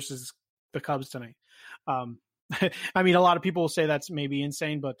bench versus the Cubs tonight. I mean, a lot of people will say that's maybe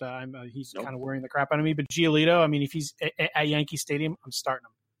insane, but he's kind of worrying the crap out of me. But Giolito, I mean, if he's at Yankee Stadium, I'm starting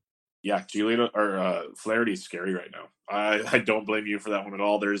him. Yeah, Giolito or Flaherty is scary right now. I don't blame you for that one at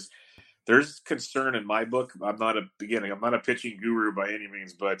all. There's concern in my book. I'm not a pitching guru by any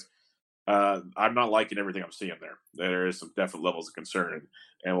means, but I'm not liking everything I'm seeing there. There is some definite levels of concern,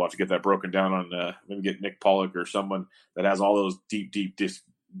 and we'll have to get that broken down on maybe get Nick Pollock or someone that has all those deep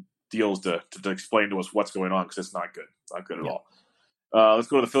deals to explain to us what's going on, because it's not good. Not good at all. Let's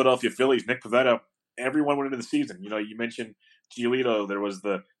go to the Philadelphia Phillies. Nick Pivetta. Everyone went into the season. You mentioned Giolito. There was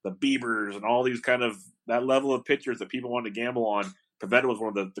the Biebers and all these kind of that level of pitchers that people wanted to gamble on. Pivetta was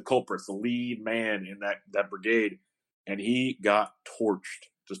one of the culprits, the lead man in that brigade, and he got torched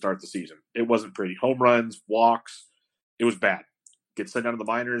to start the season. It wasn't pretty. Home runs, walks. It was bad. Gets sent down to the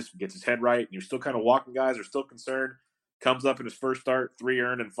minors, gets his head right, and you're still kind of walking guys are still concerned. Comes up in his first start, 3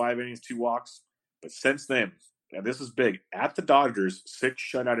 earned in 5 innings, 2 walks. But since then, and this is big, at the Dodgers, 6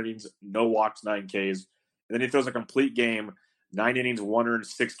 shutout innings, no walks, 9 Ks. And then he throws a complete game, 9 innings,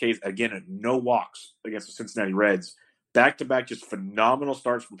 106 Ks, again, no walks against the Cincinnati Reds. Back-to-back, just phenomenal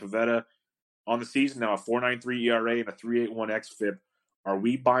starts from Pivetta. On the season now, a 4.93 ERA and a 3.81 xFIP. Are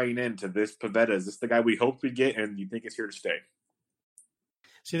we buying into this Pivetta? Is this the guy we hope we get, and you think it's here to stay?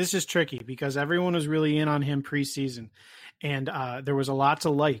 See, this is tricky because everyone was really in on him preseason, and there was a lot to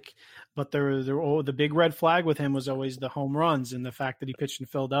like. But the big red flag with him was always the home runs, and the fact that he pitched in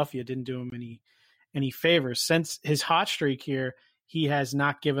Philadelphia didn't do him any favors. Since his hot streak here, he has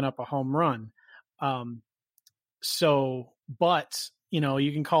not given up a home run. But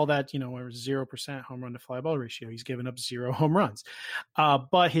you can call that 0% home run to fly ball ratio. He's given up 0 home runs,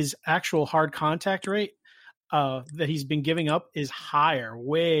 but his actual hard contact rate that he's been giving up is higher,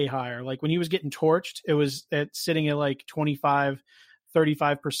 way higher. Like when he was getting torched, it was sitting at like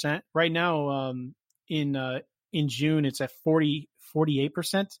 25-35%. Right now, in June, it's at 48%.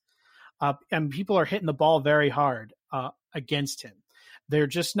 And people are hitting the ball very hard against him. They're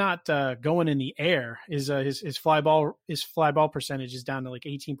just not going in the air. His fly ball percentage is down to like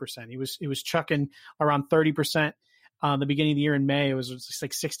 18%. He was chucking around 30%. The beginning of the year in May, it was just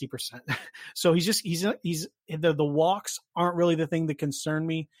like 60%. So he's the walks aren't really the thing that concern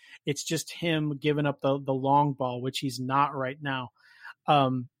me. It's just him giving up the long ball, which he's not right now.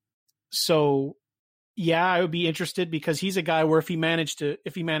 So yeah, I would be interested because he's a guy where if he managed to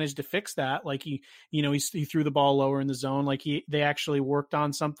fix that, like he threw the ball lower in the zone, like they actually worked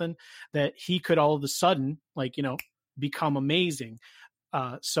on something that he could all of a sudden become amazing.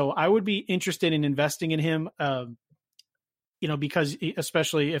 So I would be interested in investing in him. Because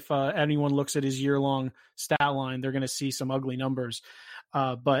especially if anyone looks at his year-long stat line, they're going to see some ugly numbers.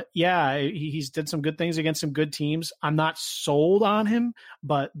 But yeah, he's did some good things against some good teams. I'm not sold on him,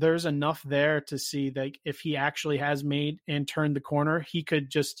 but there's enough there to see that if he actually has made and turned the corner, he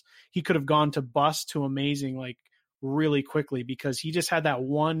could have gone to bust to amazing like really quickly because he just had that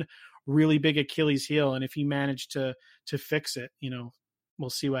one really big Achilles heel, and if he managed to fix it, we'll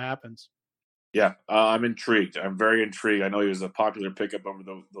see what happens. Yeah, I'm intrigued. I'm very intrigued. I know he was a popular pickup over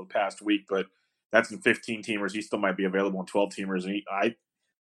the past week, but that's in 15-teamers. He still might be available in 12-teamers. And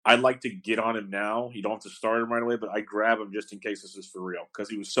I'd like to get on him now. You don't have to start him right away, but I grab him just in case this is for real because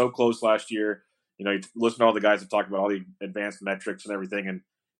he was so close last year. You listen to all the guys that talk about all the advanced metrics and everything, and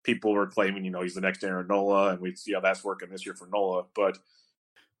people were claiming, he's the next Aaron Nola, and we see how that's working this year for Nola. But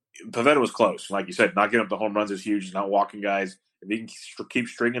Pivetta was close. Like you said, not getting up the home runs is huge. He's not walking guys. If he can keep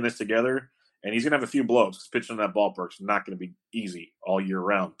stringing this together, and he's going to have a few blows because pitching in that ballpark is not going to be easy all year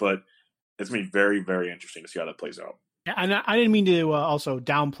round. But it's going to be very, very interesting to see how that plays out. Yeah, and I didn't mean to also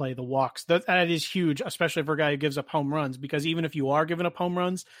downplay the walks. That is huge, especially for a guy who gives up home runs, because even if you are giving up home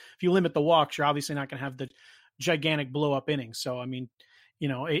runs, if you limit the walks, you're obviously not going to have the gigantic blow-up innings. So, I mean,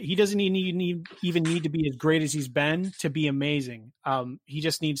 he doesn't even need to be as great as he's been to be amazing. He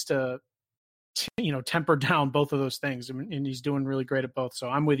just needs to temper down both of those things, and he's doing really great at both. So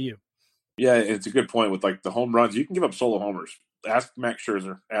I'm with you. Yeah, it's a good point with like the home runs. You can give up solo homers. Ask Max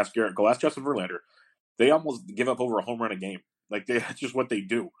Scherzer, ask Garrett Cole, ask Justin Verlander. They almost give up over a home run a game. Like that's just what they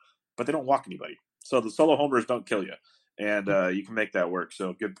do, but they don't walk anybody. So the solo homers don't kill you, and you can make that work.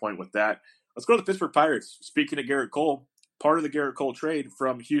 So good point with that. Let's go to the Pittsburgh Pirates. Speaking of Garrett Cole, part of the Garrett Cole trade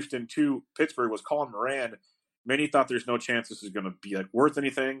from Houston to Pittsburgh was Colin Moran. Many thought there's no chance this is going to be worth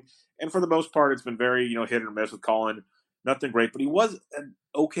anything, and for the most part, it's been very hit or miss with Colin. Nothing great, but he was an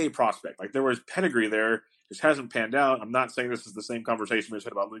okay prospect. Like there was pedigree there, just hasn't panned out. I'm not saying this is the same conversation we just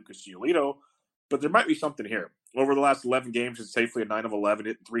had about Lucas Giolito, but there might be something here. Over the last 11 games, it's safely a 9 of 11,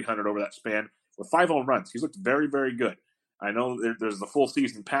 hitting 300 over that span with 5 home runs. He's looked very, very good. I know there's the full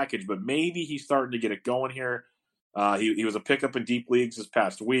season package, but maybe he's starting to get it going here. He was a pickup in deep leagues this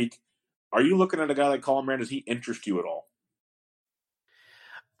past week. Are you looking at a guy like Colin Moran? Does he interest you at all?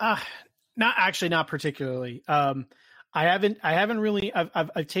 Not particularly. I haven't really.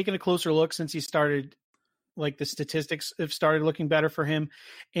 I've taken a closer look since he started. Like the statistics have started looking better for him,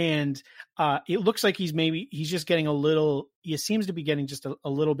 and it looks like he's just getting a little. He seems to be getting just a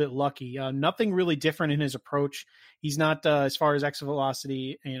little bit lucky. Nothing really different in his approach. He's not as far as exit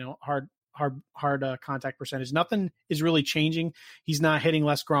velocity, hard contact percentage. Nothing is really changing. He's not hitting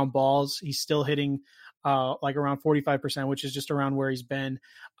less ground balls. He's still hitting like around 45%, which is just around where he's been.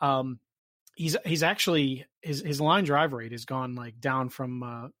 He's actually his line drive rate has gone like down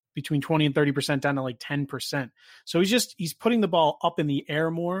from between 20 and 30% down to like 10%. So he's putting the ball up in the air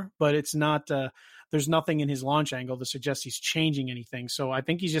more, but it's not, there's nothing in his launch angle to suggest he's changing anything. So I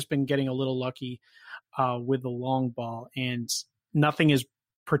think he's just been getting a little lucky with the long ball, and nothing is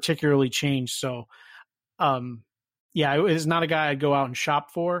particularly changed. So yeah, it's not a guy I'd go out and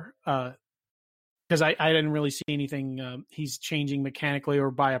shop for because I didn't really see anything he's changing mechanically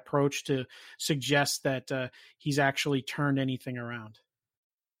or by approach to suggest that he's actually turned anything around.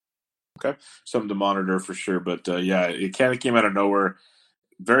 Okay, something to monitor for sure. But yeah, it kind of came out of nowhere.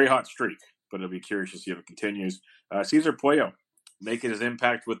 Very hot streak, but I'll be curious to see if it continues. Cesar Puello making his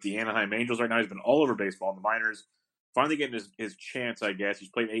impact with the Anaheim Angels right now. He's been all over baseball in the minors. Finally getting his chance, I guess. He's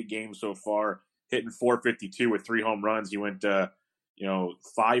played 8 games so far, hitting .452 with 3 home runs. He went 5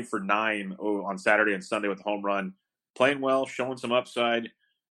 for 9 on Saturday and Sunday with a home run. Playing well, showing some upside.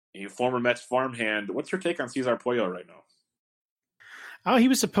 A former Mets farmhand. What's your take on Cesar Puello right now? Oh, he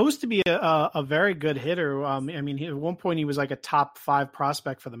was supposed to be a very good hitter. I mean, at one point he was like a top 5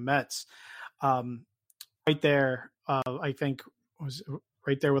 prospect for the Mets. Right there, I think was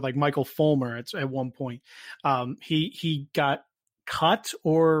right there with like Michael Fulmer at one point. He got cut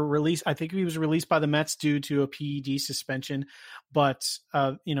or released. I think he was released by the Mets due to a PED suspension. But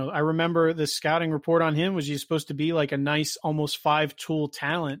I remember the scouting report on him was he's supposed to be like a nice, almost 5-tool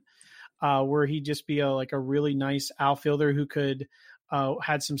talent, where he'd just be a really nice outfielder who could.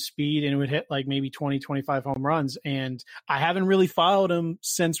 Had some speed and would hit like maybe 20, 25 home runs. And I haven't really followed him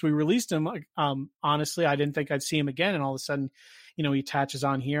since we released him. Honestly, I didn't think I'd see him again. And all of a sudden, he attaches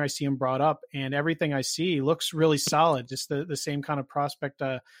on here. I see him brought up and everything I see looks really solid. Just the same kind of prospect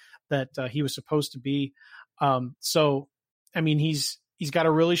that he was supposed to be. So, I mean, he's got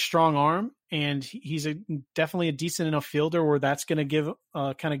a really strong arm and he's definitely a decent enough fielder where that's going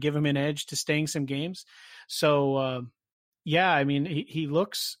to give him an edge to staying some games. So, yeah, I mean, he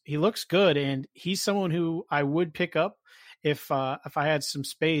looks good, and he's someone who I would pick up if I had some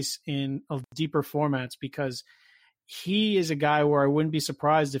space in deeper formats, because he is a guy where I wouldn't be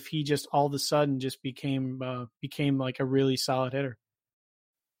surprised if he just all of a sudden just became like a really solid hitter.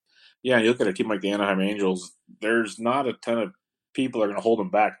 Yeah, you look at a team like the Anaheim Angels. There's not a ton of people that are going to hold him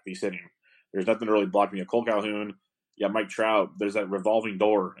back if he's hitting. There's nothing to really block me. Cole Calhoun, Mike Trout. There's that revolving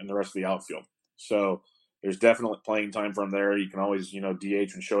door in the rest of the outfield. So. There's definitely playing time from there. You can always, DH when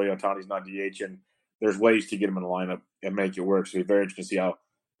Shohei Ohtani's not DH, and there's ways to get him in the lineup and make it work. So it's very interesting to see how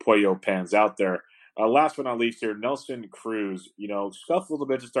Puello pans out there. Last but not least here, Nelson Cruz, scuffled a little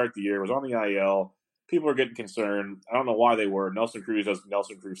bit to start the year, was on the IL. People are getting concerned. I don't know why they were. Nelson Cruz does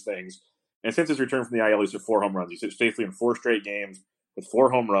Nelson Cruz things. And since his return from the IL, he's hit 4 home runs. He's hit safely in 4 straight games with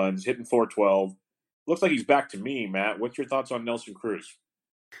 4 home runs, hitting .412. Looks like he's back to me, Matt. What's your thoughts on Nelson Cruz?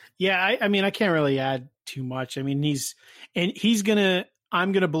 Yeah, I mean, I can't really add too much. I mean,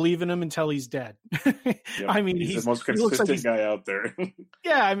 I'm gonna believe in him until he's dead. Yep. I mean, he's the most consistent guy out there.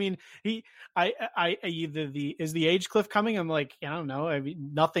 Yeah, I mean, is the age cliff coming? I'm like, I don't know. I mean,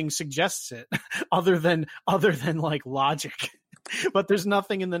 nothing suggests it other than like logic. But there's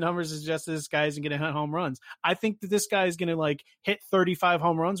nothing in the numbers that suggests this guy isn't going to hit home runs. I think that this guy is going to like hit 35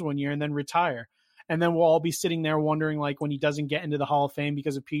 home runs one year and then retire. And then we'll all be sitting there wondering, like, when he doesn't get into the Hall of Fame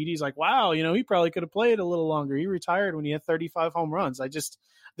because of PED, he's like, wow, he probably could have played a little longer. He retired when he had 35 home runs.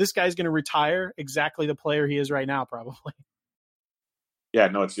 This guy's going to retire exactly the player he is right now, probably. Yeah,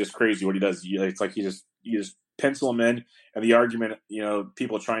 no, it's just crazy what he does. It's like you just pencil him in, and the argument,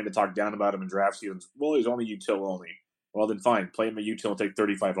 people trying to talk down about him in draft seasons, well, he's only util only. Well, then fine, play him a util and take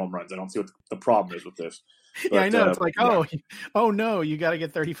 35 home runs. I don't see what the problem is with this. But, yeah, I know. It's like, oh no, you got to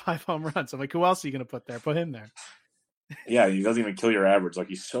get 35 home runs. I'm like, who else are you going to put there? Put him there. Yeah, he doesn't even kill your average. Like,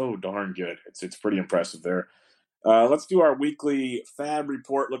 he's so darn good. It's pretty impressive there. Let's do our weekly FAAB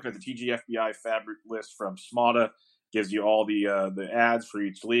report, looking at the TGFBI FAAB list from Smada. Gives you all the ads for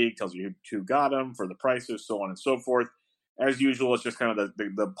each league, tells you who got them, for the prices, so on and so forth. As usual, it's just kind of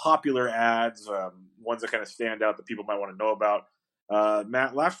the popular ads, ones that kind of stand out that people might want to know about.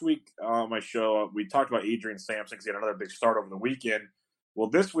 Matt, last week on my show, we talked about Adrian Sampson because he had another big start over the weekend. Well,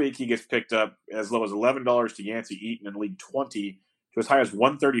 this week he gets picked up as low as $11 to Yancey Eaton in League 20, to as high as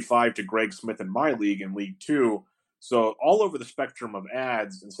 $135 to Greg Smith in my league in League 2. So all over the spectrum of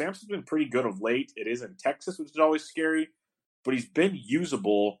ads, and Sampson's been pretty good of late. It is in Texas, which is always scary, but he's been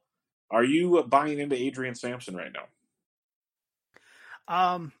usable. Are you buying into Adrian Sampson right now?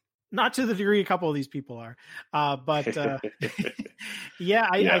 Not to the degree a couple of these people are, but yeah,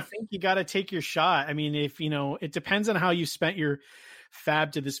 I think you got to take your shot. I mean, if it depends on how you spent your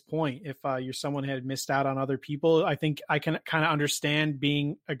FAAB to this point. If you're someone who had missed out on other people, I think I can kind of understand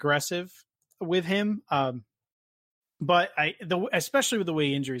being aggressive with him. But especially with the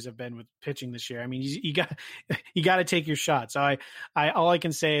way injuries have been with pitching this year, I mean, you got to take your shot. So all I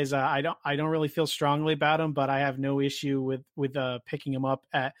can say is I don't really feel strongly about him, but I have no issue with picking him up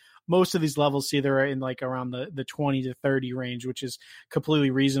at most of these levels, either in like around the 20 to 30 range, which is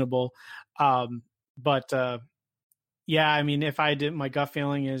completely reasonable. But yeah, I mean, if I did, my gut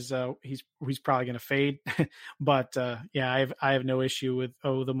feeling is he's probably going to fade. But yeah, I have no issue with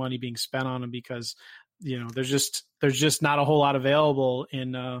the money being spent on him because there's just not a whole lot available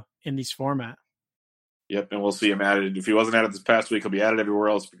in these format. Yep, and we'll see him added. If he wasn't added this past week, he'll be added everywhere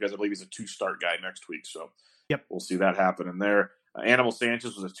else because I believe he's a 2-start guy next week. So yep, we'll see that happen in there. Animal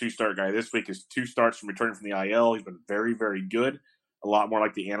Sanchez was a 2-start guy this week. His 2 starts from returning from the IL. He's been very, very good. A lot more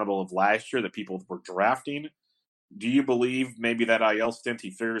like the Animal of last year that people were drafting. Do you believe maybe that IL stint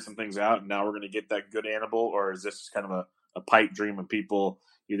he figures some things out and now we're going to get that good Animal, or is this kind of a pipe dream and people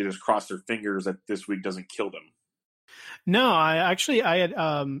either just cross their fingers that this week doesn't kill them? No, I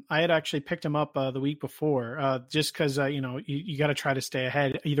had actually picked him up the week before, just because you got to try to stay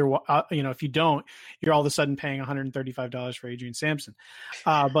ahead. Either if you don't, you're all of a sudden paying $135 for Adrian Sampson.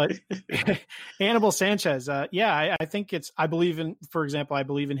 But Anibal Sanchez, yeah, I think I believe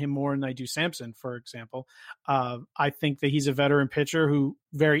in him more than I do Sampson, for example. I think that he's a veteran pitcher who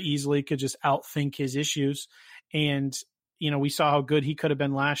very easily could just outthink his issues, and we saw how good he could have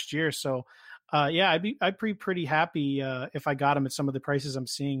been last year. So. Yeah, I'd be pretty happy if I got him at some of the prices I'm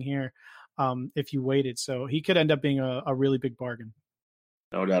seeing here. If you waited, so he could end up being a really big bargain.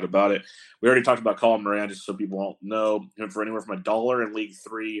 No doubt about it. We already talked about Colin Moran, just so people won't know. He went for anywhere from $1 in League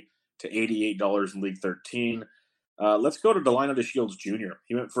 3 to $88 in League 13. Let's go to Delino DeShields Jr.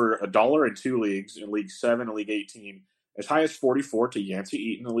 He went for $1 in 2 leagues, in League 7 and League 18, as high as 44 to Yancey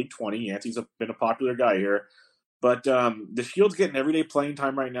Eaton in League 20. Yancey's been a popular guy here. But DeShields getting everyday playing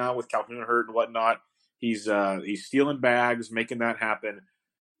time right now with Calhoun hurt and whatnot. He's stealing bags, making that happen.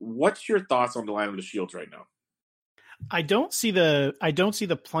 What's your thoughts on Delino DeShields right now? I don't see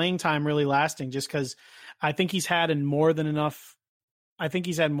the playing time really lasting, just because I think he's had more than enough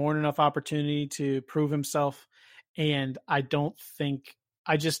opportunity to prove himself, and I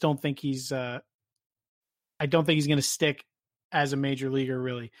just don't think he's going to stick as a major leaguer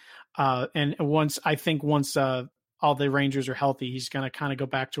really. And once all the Rangers are healthy, he's going to kind of go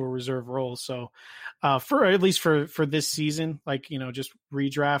back to a reserve role. So for at least for this season, just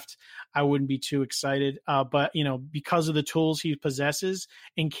redraft, I wouldn't be too excited. But because of the tools he possesses,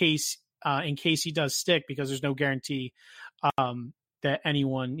 in case he does stick, because there's no guarantee that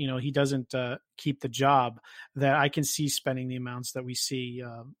anyone, he doesn't keep the job, that I can see spending the amounts that we see,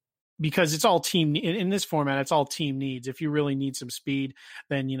 because it's all team in this format. It's all team needs. If you really need some speed,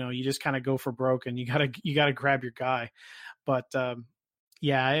 then you just kind of go for broke, and you gotta grab your guy. But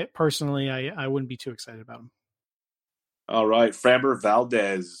yeah, personally, I wouldn't be too excited about him. All right, Framber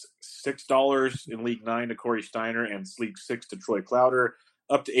Valdez, $6 in League 9 to Corey Steiner and League 6 to Troy Clowder,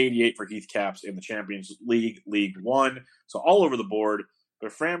 up to 88 for Heath Caps in the Champions League, League 1. So all over the board.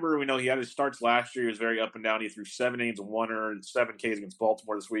 But Framber, we know he had his starts last year. He was very up and down. He threw 7 innings and 1 earned, 7 Ks against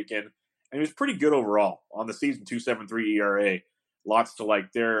Baltimore this weekend. And he was pretty good overall on the season, 2.73 ERA. Lots to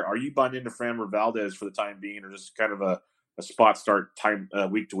like there. Are you buying into Framber Valdez for the time being, or just kind of a spot start time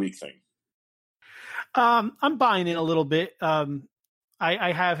week-to-week thing? I'm buying in a little bit.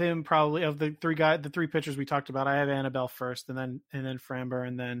 I have him probably, of the three pitchers we talked about, I have Annabelle first, and then Framber,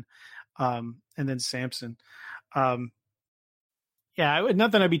 and then Sampson. Yeah,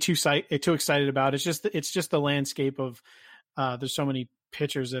 nothing I'd be too excited about. It's just the landscape of there's so many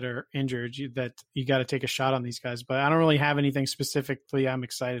pitchers that are injured that you got to take a shot on these guys. But I don't really have anything specifically I'm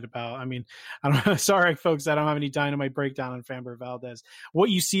excited about. I mean, I don't know. Sorry, folks, I don't have any dynamite breakdown on Framber Valdez. What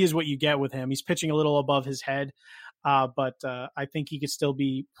you see is what you get with him. He's pitching a little above his head, but I think he could still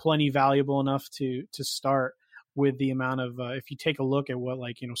be plenty valuable enough to start. With the amount of if you take a look at what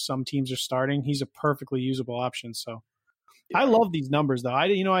some teams are starting, he's a perfectly usable option. So. Yeah. I love these numbers, though. I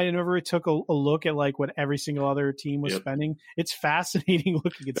never took a look at what every single other team was spending. It's fascinating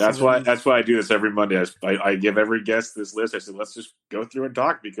looking at. That's why I do this every Monday. I give every guest this list. I said, let's just go through and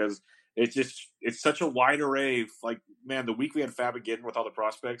talk, because it's such a wide array. Man, the week we had FAAB again with all the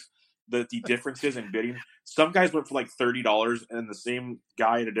prospects, the differences in bidding. Some guys went for $30, and the same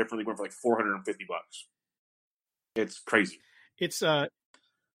guy in a different league went for $450. It's crazy.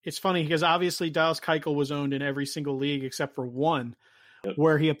 It's funny because obviously Dallas Keuchel was owned in every single league except for one,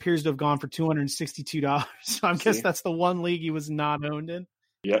 where he appears to have gone for $262. So I guess that's the one league he was not owned in.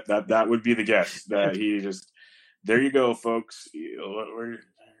 Yeah, that would be the guess. That he just there you go, folks.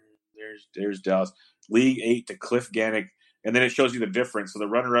 There's Dallas. League 8 to Cliff Gannick, and then it shows you the difference. So the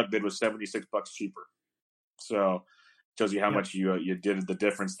runner-up bid was $76 cheaper. So it shows you how much you did the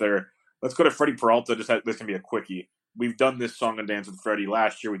difference there. Let's go to Freddie Peralta. This can be a quickie. We've done this song and dance with Freddie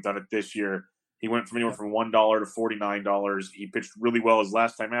last year. We've done it this year. He went from anywhere from $1 to $49. He pitched really well his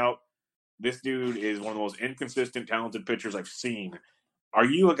last time out. This dude is one of the most inconsistent, talented pitchers I've seen. Are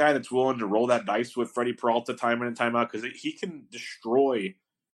you a guy that's willing to roll that dice with Freddie Peralta time in and time out? Because he can destroy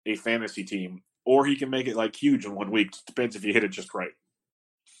a fantasy team, or he can make it like huge in 1 week. It depends if you hit it just right.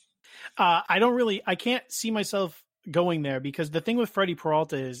 I can't see myself going there because the thing with Freddie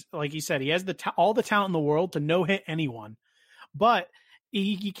Peralta is, like you said, he has all the talent in the world to no hit anyone, but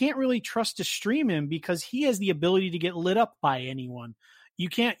you can't really trust to stream him because he has the ability to get lit up by anyone. You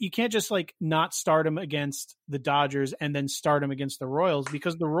can't just like not start him against the Dodgers and then start him against the Royals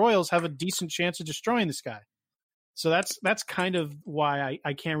because the Royals have a decent chance of destroying this guy. So that's kind of why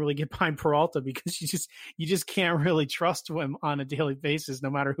I can't really get behind Peralta because you just can't really trust him on a daily basis, no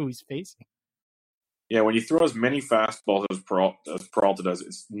matter who he's facing. Yeah, when you throw as many fastballs as Peralta does,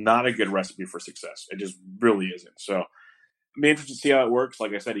 it's not a good recipe for success. It just really isn't. So I'm interested to see how it works.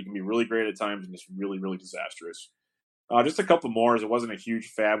 Like I said, he can be really great at times and just really, really disastrous. Just a couple more, as it wasn't a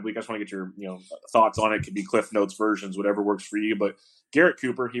huge FAAB week. I just want to get your thoughts on it. It could be Cliff Notes versions, whatever works for you. But Garrett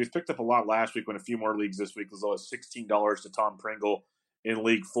Cooper, he was picked up a lot last week, went a few more leagues this week, as low as $16 to Tom Pringle in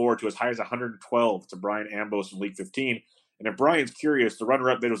League 4, to as high as $112 to Brian Ambos in League 15. And if Brian's curious, the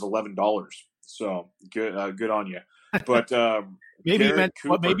runner-up bid was $11. So good on you. But maybe he meant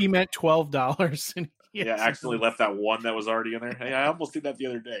 $12. And yeah, accidentally left that one that was already in there. Hey, I almost did that the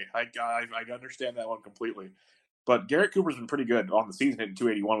other day. I understand that one completely. But Garrett Cooper's been pretty good on the season, hitting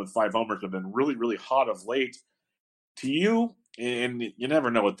 281 with 5 homers, but been really, really hot of late. To you, and you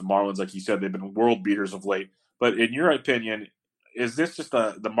never know with the Marlins, like you said, they've been world beaters of late. But in your opinion, is this just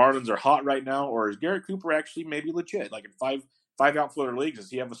the Marlins are hot right now, or is Garrett Cooper actually maybe legit? Like in five outfielder leagues,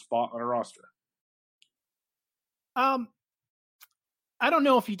 does he have a spot on a roster? I don't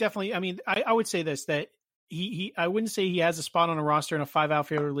know if he definitely. I mean, I would say this, that I wouldn't say he has a spot on a roster in a 5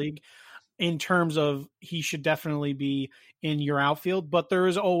 outfielder league in terms of he should definitely be in your outfield, but there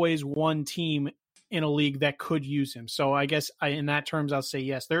is always one team in a league that could use him. So I guess in that terms, I'll say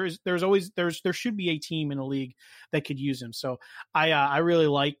yes. There should be a team in a league that could use him. So I really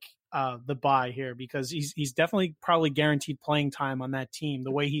like the buy here because he's definitely probably guaranteed playing time on that team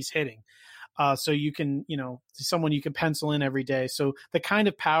the way he's hitting. So you can, someone you can pencil in every day. So the kind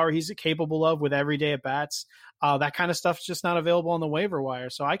of power he's capable of with everyday at bats, that kind of stuff's just not available on the waiver wire.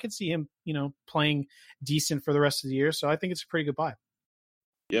 So I could see him, playing decent for the rest of the year. So I think it's a pretty good buy.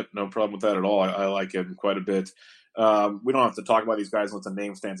 Yep, no problem with that at all. I like him quite a bit. We don't have to talk about these guys unless a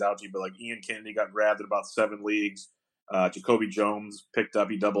name stands out to you, but like Ian Kennedy got grabbed in about 7 leagues. Jacoby Jones picked up.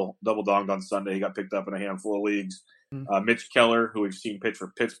 He double donged on Sunday. He got picked up in a handful of leagues. Mitch Keller, who we've seen pitch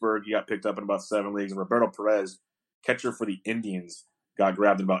for Pittsburgh, he got picked up in about 7 leagues. And Roberto Perez, catcher for the Indians, got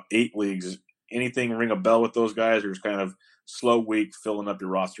grabbed in about 8 leagues. Anything ring a bell with those guys, or just kind of slow week, filling up your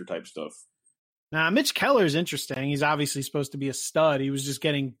roster type stuff? Now, Mitch Keller is interesting. He's obviously supposed to be a stud. He was just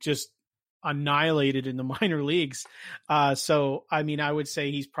getting annihilated in the minor leagues. So, I mean, I would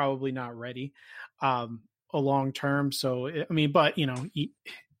say he's probably not ready a long term. So, I mean, but,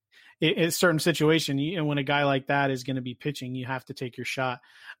 it's a certain situation, and when a guy like that is going to be pitching, you have to take your shot.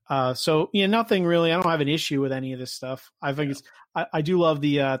 So, nothing really. I don't have an issue with any of this stuff. I think I do love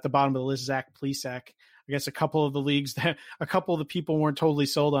the at the bottom of the list, Zach Plesac. I guess a couple of the people weren't totally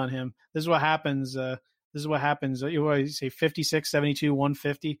sold on him. This is what happens. You always say 56, 72,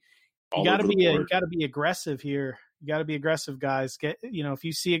 150. You got to be aggressive here. You got to be aggressive, guys. If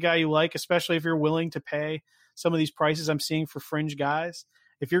you see a guy you like, especially if you're willing to pay some of these prices I'm seeing for fringe guys,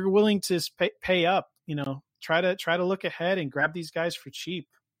 if you're willing to pay up, try to look ahead and grab these guys for cheap.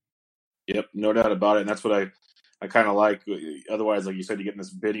 Yep, no doubt about it. And that's what I kind of like. Otherwise, like you said, you get in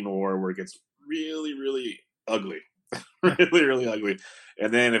this bidding war where it gets really, really ugly. Really, really ugly.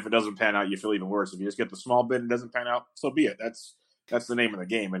 And then if it doesn't pan out, you feel even worse. If you just get the small bid and it doesn't pan out, so be it. That's the name of the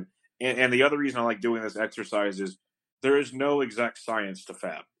game. And the other reason I like doing this exercise is there is no exact science to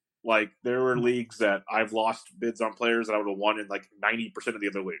FAAB. Like, there were leagues that I've lost bids on players that I would have won in like 90% of the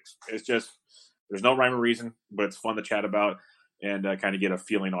other leagues. It's just, there's no rhyme or reason, but it's fun to chat about and kind of get a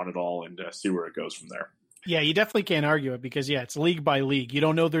feeling on it all and see where it goes from there. Yeah, you definitely can't argue it because, it's league by league. You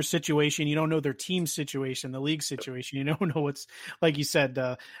don't know their situation. You don't know their team situation, the league situation. You don't know what's, like you said,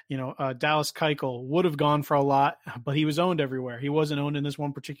 Dallas Keuchel would have gone for a lot, but he was owned everywhere. He wasn't owned in this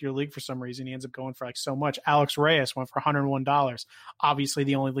one particular league for some reason. He ends up going for like so much. Alex Reyes went for $101. Obviously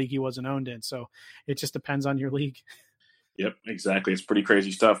the only league he wasn't owned in. So it just depends on your league. Yep, exactly. It's pretty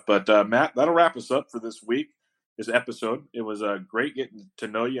crazy stuff. But Matt, that'll wrap us up for this week. This episode. It was great getting to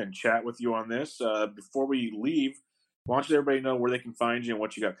know you and chat with you on this. Before we leave, why don't you let everybody know where they can find you and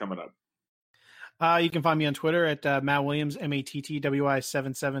what you got coming up? You can find me on Twitter at Matt Williams,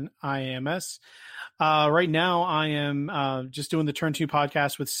 MATTWI77IAMS. Right now, I am just doing the Turn 2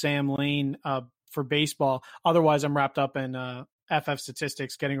 podcast with Sam Lane for baseball. Otherwise, I'm wrapped up in FF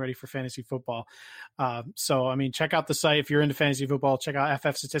Statistics, getting ready for fantasy football. So, I mean, check out the site. If you're into fantasy football, check out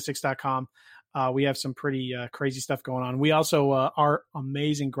ffstatistics.com. We have some pretty crazy stuff going on. We also, our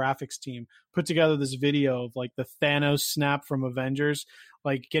amazing graphics team put together this video of like the Thanos snap from Avengers,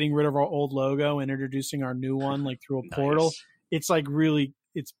 like getting rid of our old logo and introducing our new one, like through a portal. It's like really,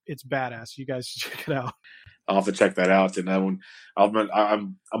 it's badass. You guys should check it out. I'll have to check that out. And I'm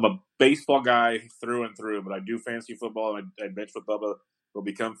a baseball guy through and through, but I do fantasy football. I bench with Bubba. It'll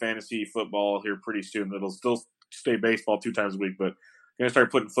become fantasy football here pretty soon. It'll still stay baseball 2 times a week, but I'm going to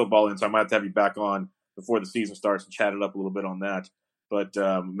start putting football in, so I might have to have you back on before the season starts and chat it up a little bit on that. But,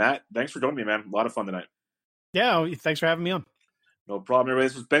 Matt, thanks for joining me, man. A lot of fun tonight. Yeah, thanks for having me on. No problem, everybody.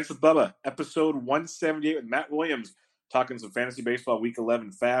 This was Bench with Bubba, episode 178 with Matt Williams, talking some fantasy baseball, week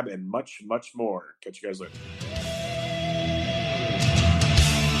 11 FAAB, and much, much more. Catch you guys later.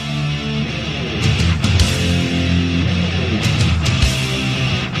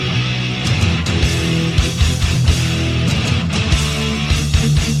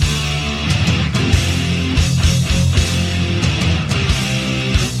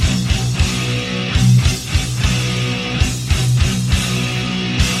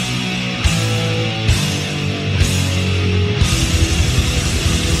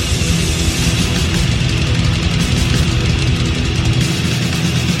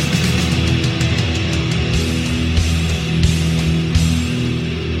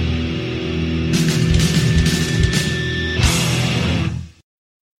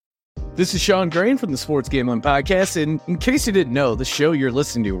 This is Sean Green from the Sports Gambling Podcast, and in case you didn't know, the show you're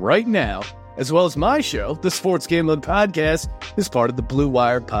listening to right now, as well as my show, the Sports Gambling Podcast, is part of the Blue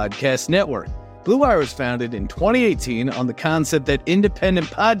Wire Podcast Network. Blue Wire was founded in 2018 on the concept that independent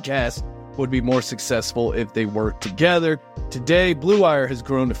podcasts would be more successful if they worked together. Today, Blue Wire has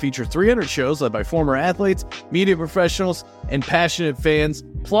grown to feature 300 shows led by former athletes, media professionals, and passionate fans,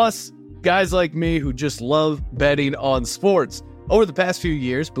 plus guys like me who just love betting on sports. Over the past few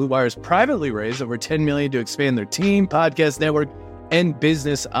years, Blue Wire has privately raised over $10 million to expand their team, podcast network, and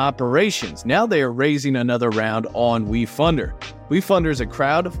business operations. Now they are raising another round on WeFunder. WeFunder is a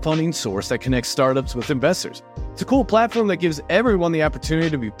crowdfunding source that connects startups with investors. It's a cool platform that gives everyone the opportunity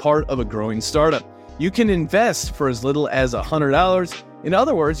to be part of a growing startup. You can invest for as little as $100. In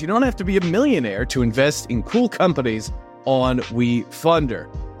other words, you don't have to be a millionaire to invest in cool companies on WeFunder.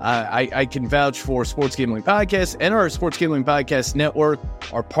 I can vouch for Sports Gambling Podcast and our Sports Gambling Podcast Network.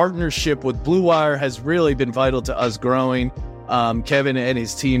 Our partnership with Blue Wire has really been vital to us growing. Kevin and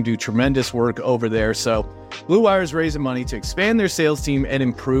his team do tremendous work over there. So Blue Wire is raising money to expand their sales team and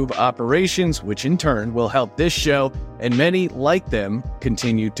improve operations, which in turn will help this show and many like them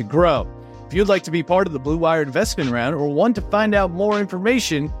continue to grow. If you'd like to be part of the Blue Wire investment round or want to find out more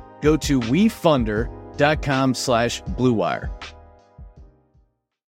information, go to wefunder.com/Blue Wire.